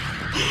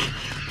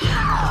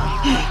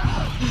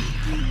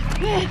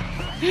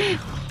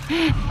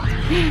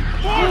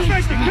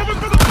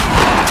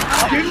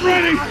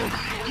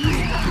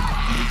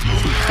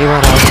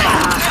 এবার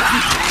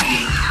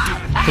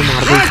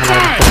মারবই খেলা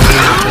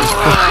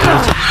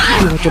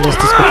চলে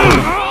আসতিস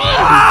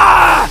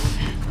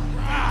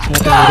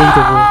করতে মেরেই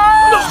দেবো।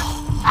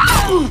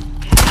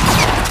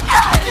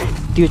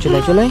 তুইও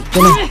চলাই চলাই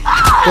চলাই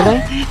চলাই।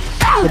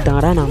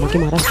 দাঁড়া না আমাকে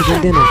মারার সুযোগ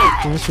দে না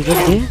আমার সুযোগ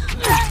দে।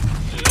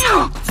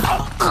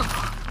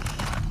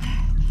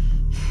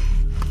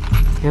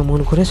 এমন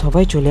করে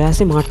সবাই চলে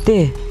আসে মারতে।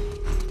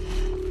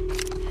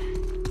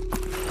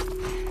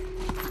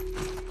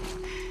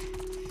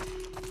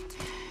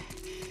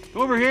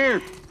 Over here.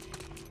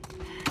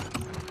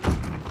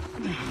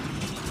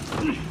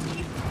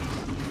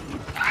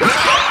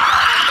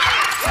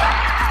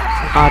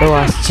 আরো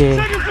আসছে।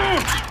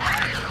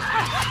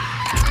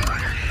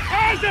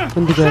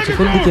 কোন দিকে আছে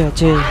কোন দিকে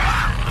আছে?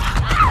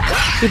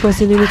 এই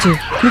পাশে নেমেছে।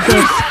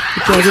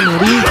 তোকে আগে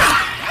মারি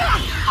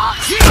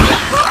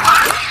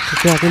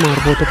তোকে আগে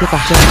মারবো। তোকে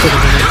কাছে আসতে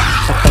দেবো না।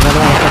 একটা গেল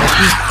একটা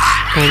রাখি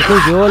ট্যাঙ্কে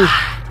জল।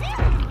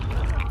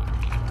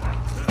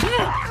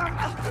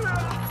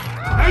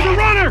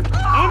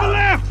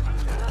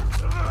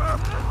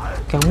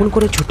 কেমন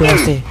করে ছুটে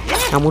আসে।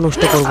 এমন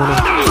নষ্ট করবো না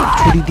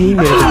ছুরি দিয়েই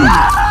মেরে দেবো।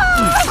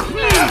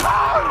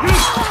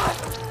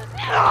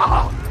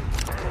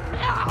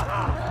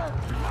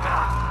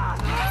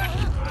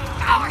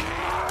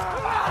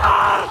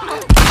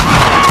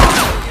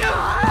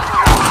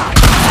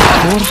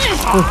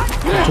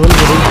 জল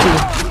বেরোচ্ছে।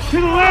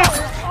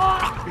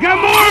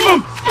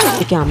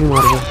 একে আমি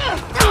মারবো।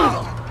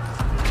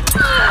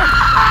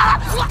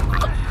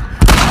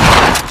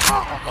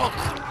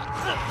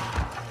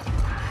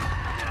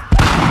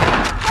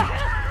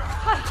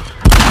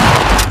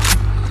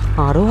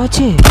 আরো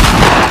আছে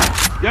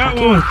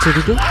হচ্ছে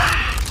এদিকে।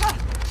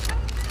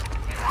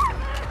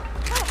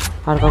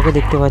 আর কাউকে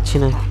দেখতে পাচ্ছি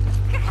না।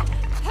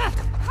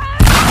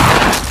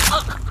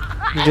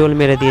 জল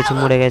মেরে দিয়েছে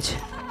মরে গেছে।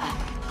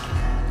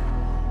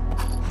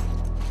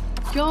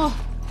 Joel,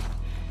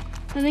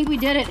 I think we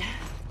did it.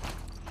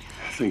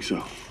 I think so.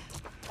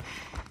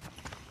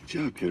 Good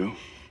job, kiddo.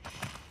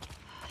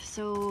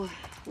 So,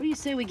 what do you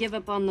say we give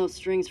up on those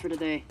strings for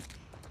today?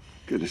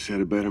 Couldn't have said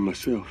it better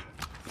myself.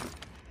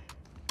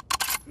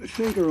 I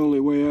think our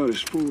only way out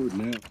is forward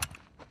now.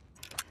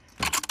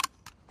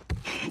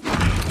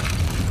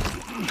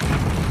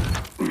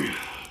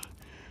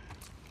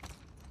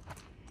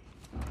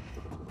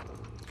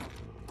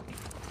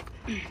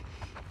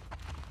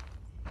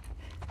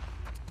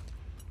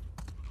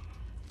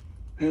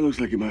 That looks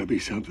like it might be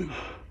something.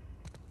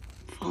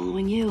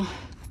 Following you.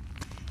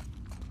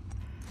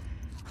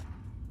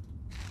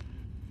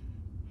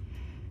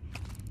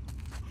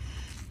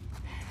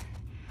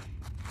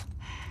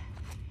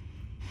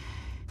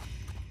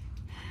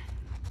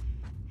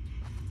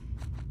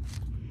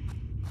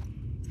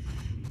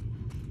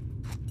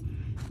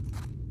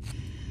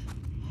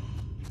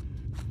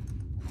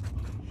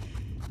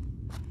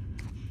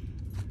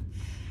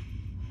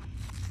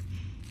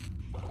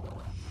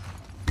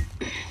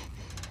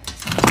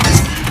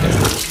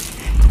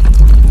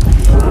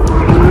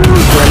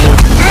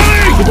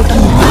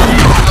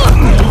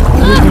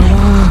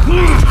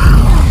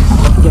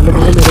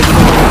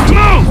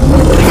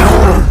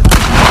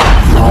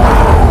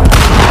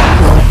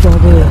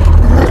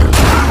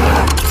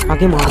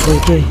 আগে মারবো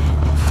একে,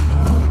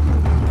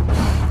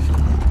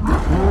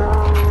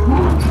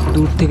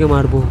 দূর থেকে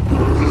মারবো।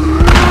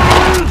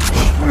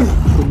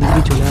 কোন দিক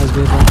দিয়ে চলে আসবে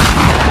এবার,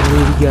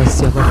 এদিকে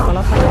আসছে আবার।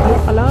 পালা পালা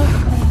পালা,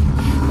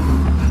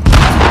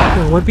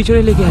 আমার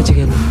পিছনে লেগে আছে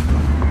কেন?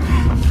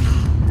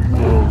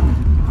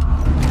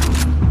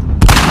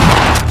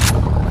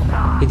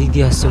 এদিক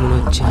দিয়ে আসছে মনে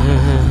হচ্ছে। হ্যাঁ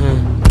হ্যাঁ হ্যাঁ,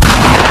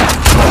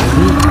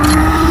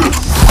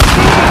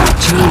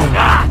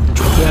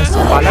 ঝুঁকে আসছে।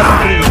 পালা,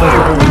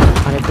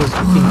 আর একটা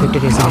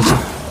ইনফেক্টেড এসে গেছে।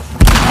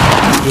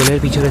 জলের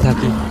পিছনে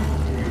থাকি।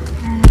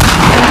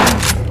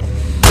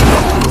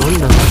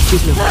 না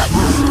পাচ্ছিস না,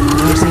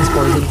 আর সেই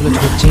পয়জনগুলো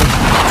ছড়ছে।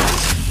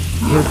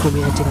 হেলথ কমে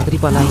যাচ্ছে, তাড়াতাড়ি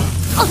পালাই।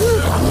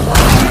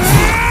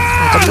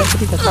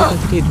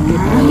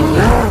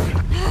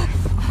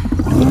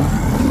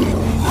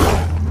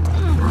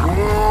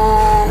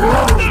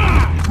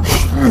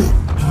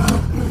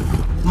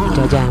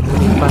 যা যা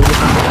এমন পালাই,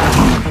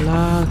 পালা,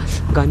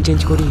 গান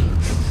চেঞ্জ করি,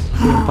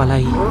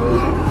 পালাই।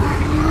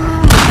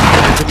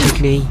 ঠিক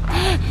নেই।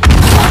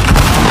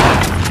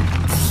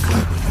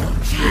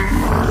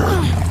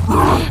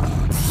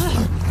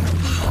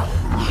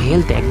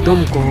 হেলথ একদম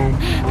কম।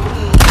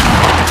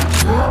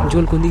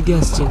 জল কোন দিক দিয়ে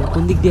আসছে,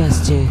 কোন দিক দিয়ে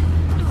আসছে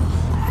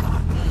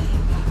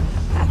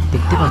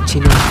দেখতে পাচ্ছি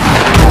না।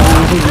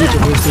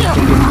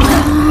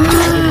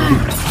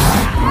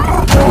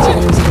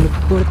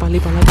 পালি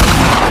পালা,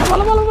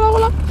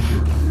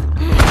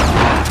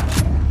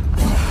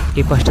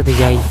 এই পাশটাতে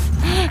যাই।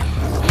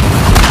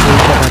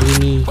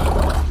 পারিনি,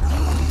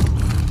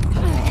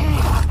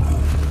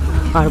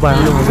 আর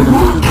বাড়ানো হবে না।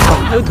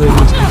 ধরে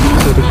নিচ্ছি,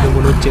 দেখে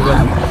মনে হচ্ছে এবার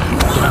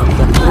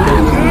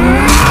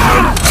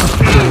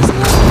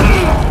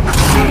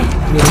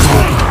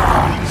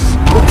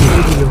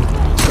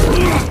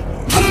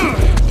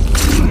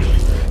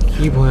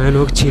কি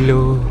ভয়ানক ছিল।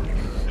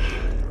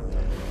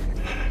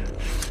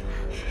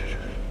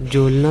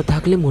 জল না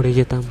থাকলে মরে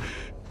যেতাম।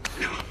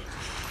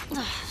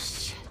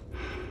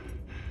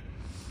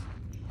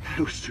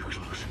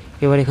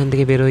 এবার এখান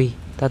থেকে বেরোই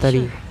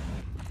তাড়াতাড়ি।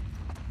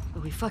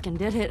 We fucking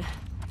did it.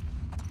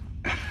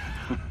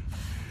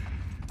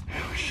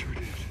 We sure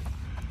did.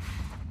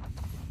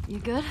 You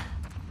good?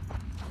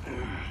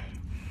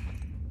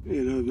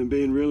 You know, than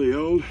being really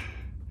old,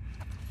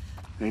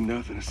 ain't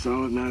nothing a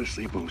solid night of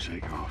sleep won't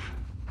shake off.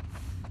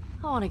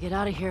 I want to get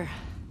out of here.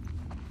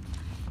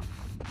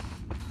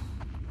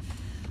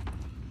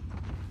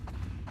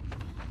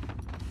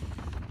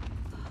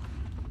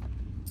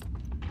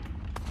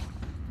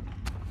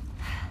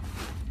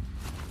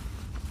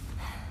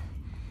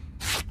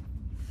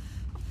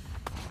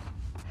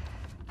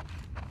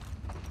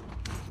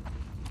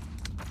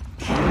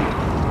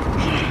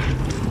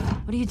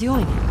 What are you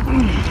doing?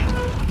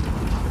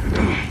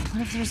 What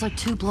if there's like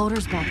 2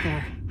 bloaters back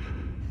there?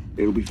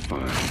 It'll be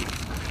fine.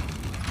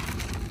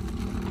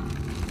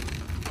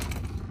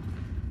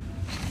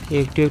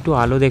 একটু একটু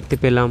আলো দেখতে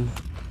পেলাম।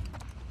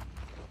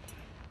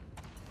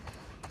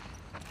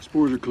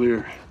 Spores are clear.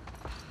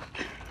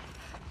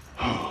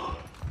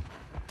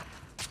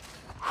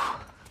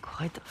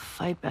 Quite the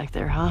fight back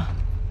there, huh?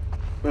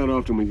 Not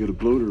often we get a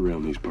bloater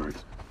around these parts.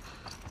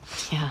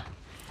 Yeah.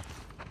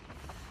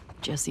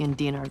 Jesse and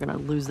Dina are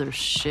gonna lose their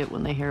shit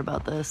when they hear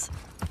about this.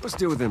 Let's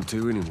deal with them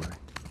too, anyway.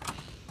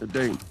 They're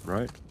dating,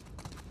 right?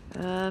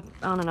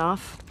 On and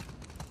off.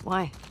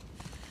 Why?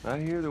 I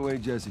hear the way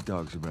Jesse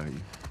talks about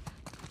you.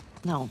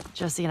 No,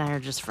 Jesse and I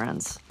are just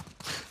friends.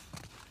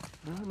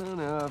 No,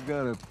 I've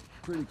got a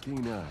pretty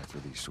keen eye for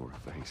these sort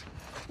of things.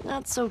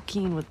 Not so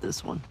keen with this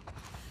one.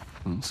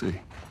 We'll see.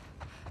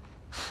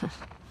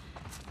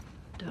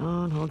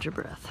 Don't hold your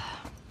breath.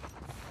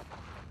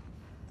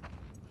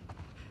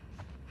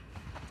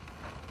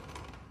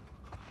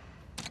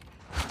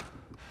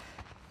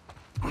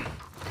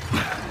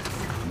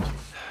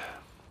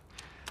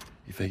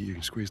 You think you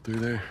can squeeze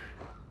through there?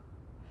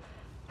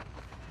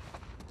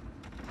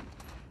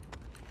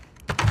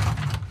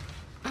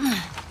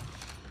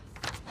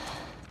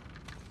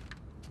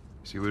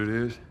 See what it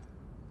is?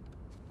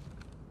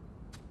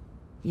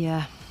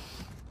 Yeah.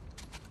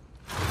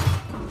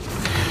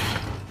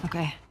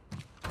 Okay.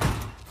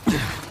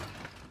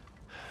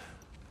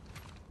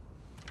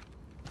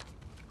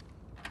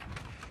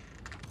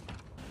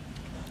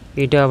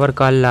 এটা আবার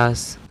কার লাশ?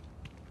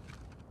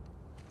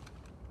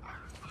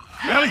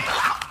 Ellie!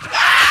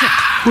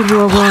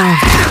 বাবা,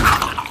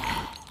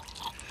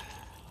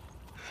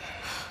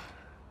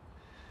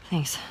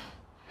 Thanks.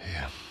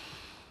 Yeah.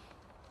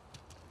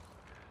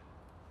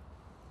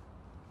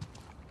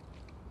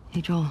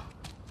 Hey, Joel.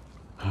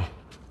 Huh?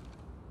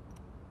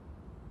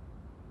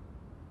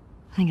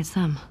 I think it's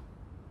them.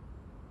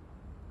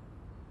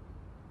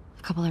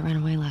 The couple that ran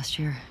away last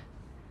year.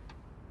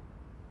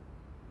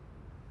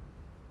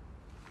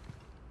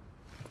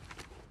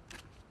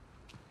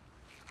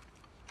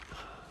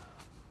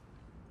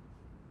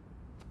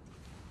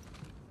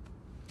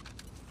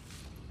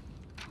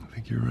 I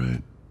think you're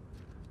right.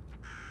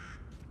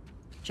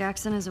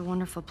 Jackson is a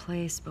wonderful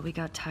place, but we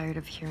got tired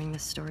of hearing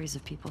the stories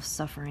of people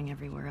suffering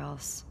everywhere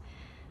else.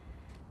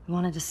 We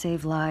wanted to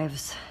save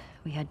lives.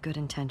 We had good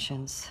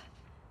intentions.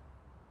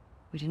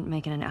 We didn't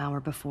make it an hour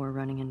before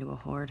running into a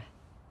horde.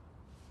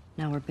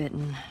 Now we're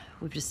bitten.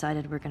 We've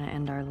decided we're gonna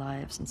end our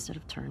lives instead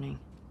of turning.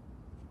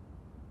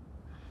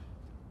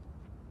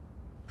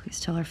 Please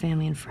tell our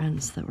family and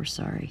friends that we're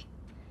sorry.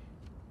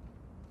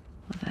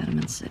 Love, Adam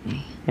and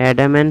Sydney.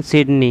 Adam and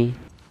Sydney.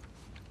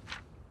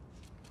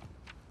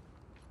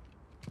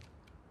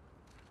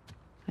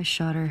 I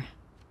shot her.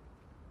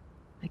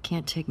 I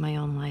can't take my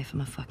own life.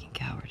 I'm a fucking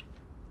coward.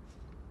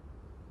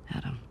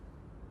 Adam.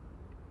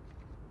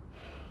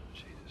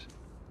 Jesus.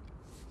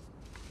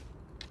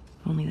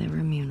 Only they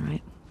were immune,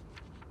 right?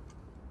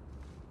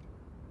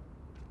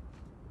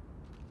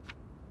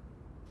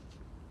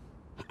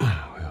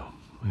 Well,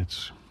 it's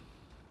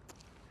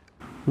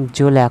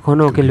জোল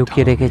এখনো ওকে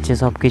লুকিয়ে রেখেছে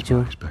সবকিছু।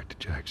 back to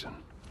Jackson.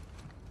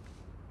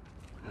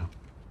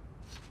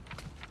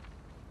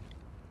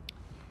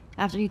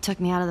 After you took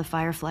me out of the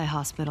Firefly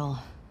hospital,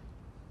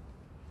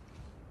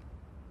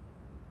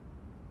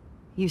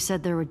 you said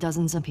there were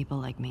dozens of people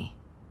like me.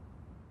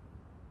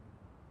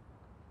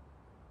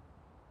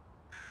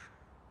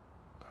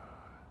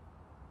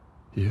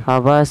 Yeah.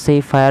 আবার সেই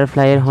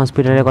ফায়ারফ্লাইয়ের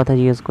হসপিটালের কথা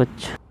জিজ্ঞেস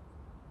করছে।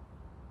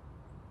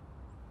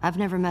 I've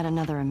never met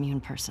another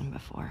immune person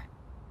before.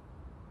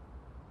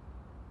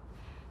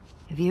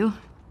 Have you?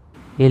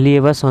 এলি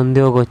এবার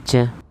সন্দেহ করছে।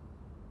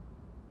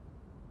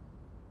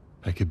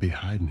 I could be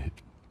hiding it.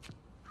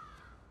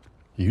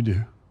 You do.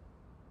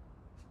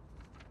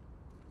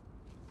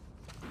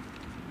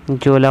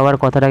 জোল আবার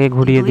কথাটাকে You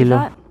ঘুরিয়ে believe দিল।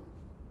 that?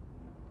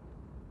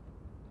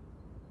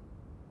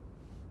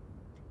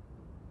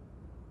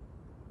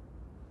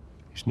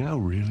 Is now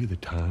really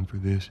the time for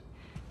this?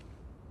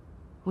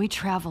 We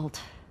traveled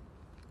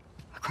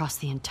across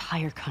the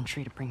entire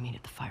country to bring me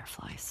to the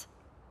Fireflies.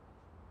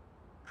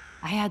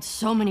 I had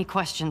so many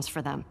questions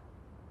for them.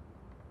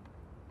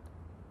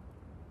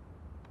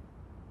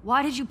 Why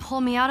did you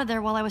pull me out of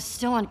there while I was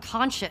still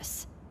unconscious?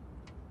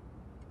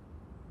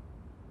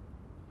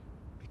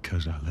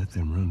 Because I let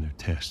them run their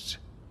tests.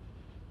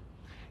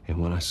 And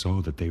when I saw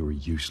that they were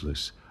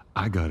useless,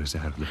 I got us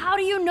out of there. How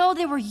do you know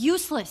they were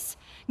useless?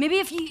 Maybe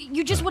if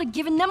you just would have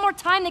given them more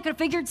time, they could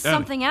have figured Ellie.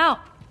 something out.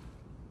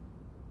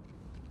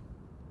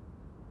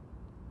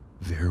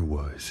 There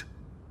was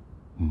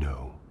no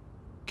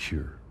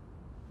cure.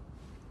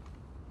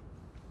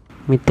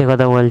 মিথ্যে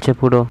কথা বলছে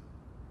পুরো।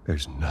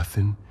 There's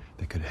nothing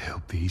that could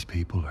help these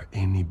people or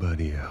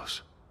anybody else.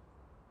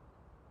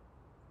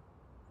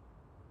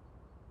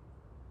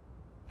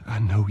 I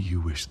know you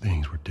wish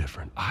things were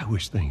different. I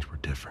wish things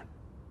were different.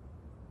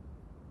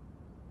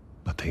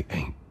 But they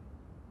ain't.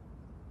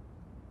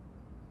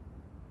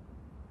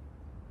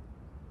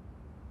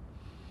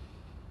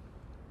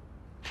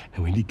 And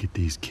we need to get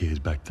these kids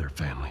back to their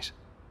families.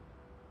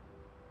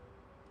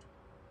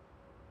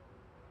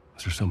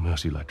 Is there something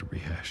else you'd like to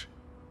rehash?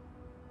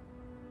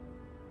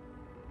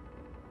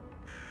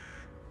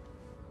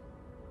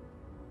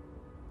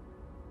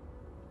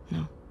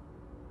 No.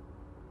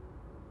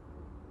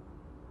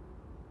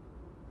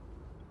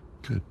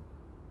 Good.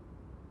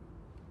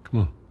 Come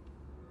on.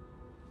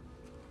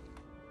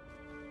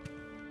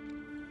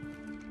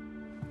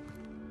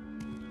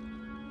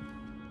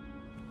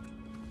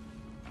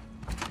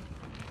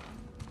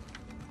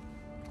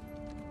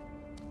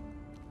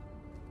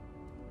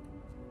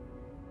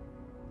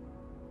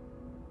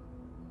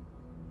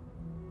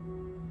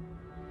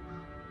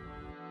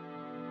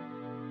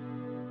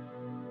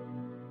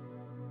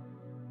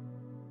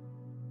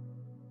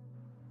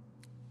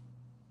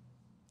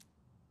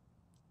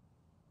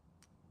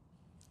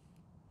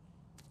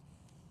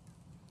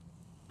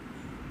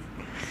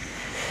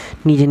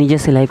 নিজে নিজে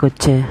সেলাই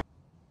করছে।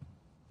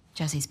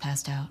 Jesse's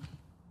passed out.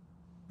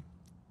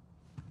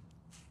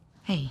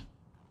 Hey,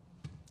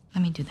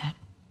 let me do that.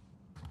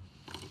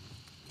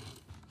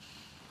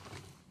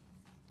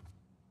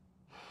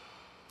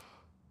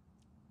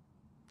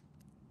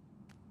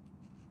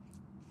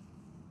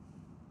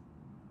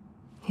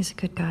 He's a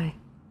good guy.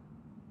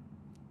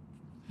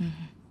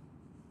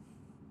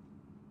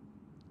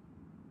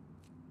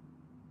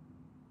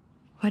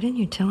 Why didn't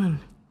you tell him?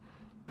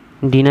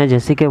 Dinner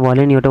জেসিকে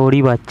বলেনি ওটা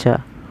ওরই বাচ্চা।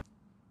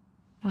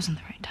 Wasn't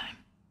the right time.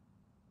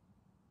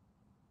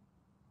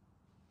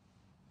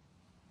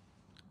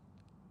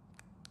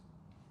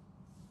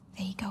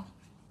 There you go.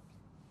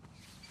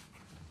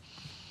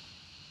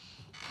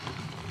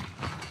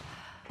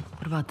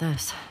 What about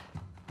this?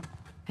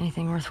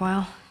 Anything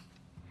worthwhile?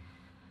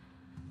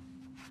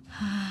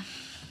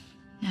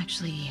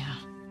 Actually, yeah.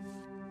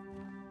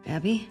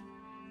 Abby?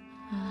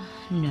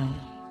 No.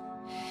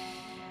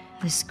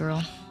 This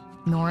girl,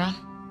 Nora,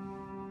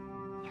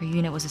 her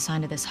unit was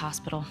assigned to this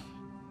hospital.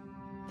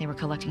 They were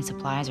collecting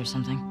supplies or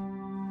something.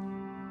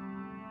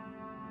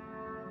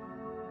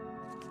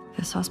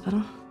 This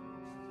hospital?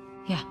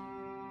 Yeah.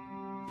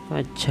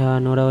 আচ্ছা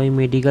Nora ওই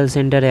medical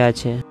সেন্টারে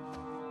আছে।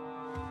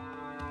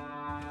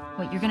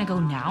 Wait, you're gonna go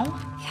now?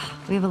 Yeah,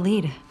 we have a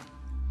lead.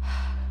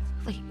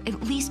 Like, at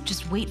least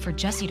just wait for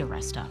Jessie to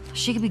rest up.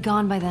 She could be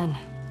gone by then.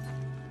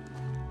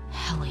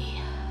 Ellie.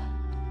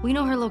 We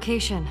know her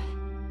location.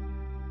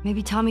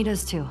 Maybe Tommy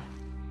does too.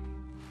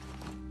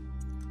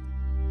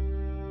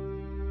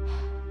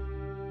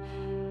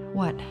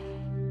 What?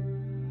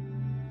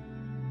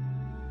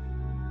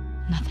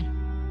 Nothing.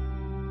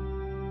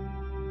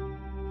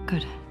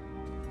 Good.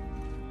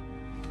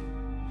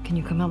 Can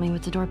you come help me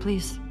with the door,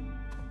 please?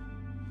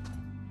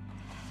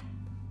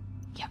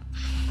 Yep.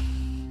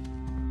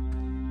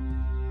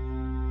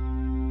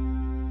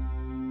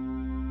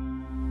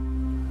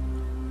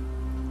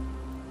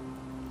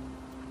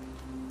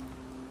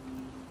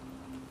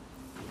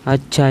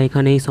 আচ্ছা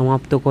এখানেই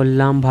সমাপ্ত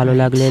করলাম ভালো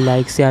লাগলে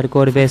like share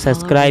করবে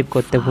subscribe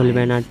করতে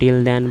ভুলবে না টিল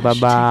দেন বাই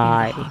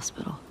বাই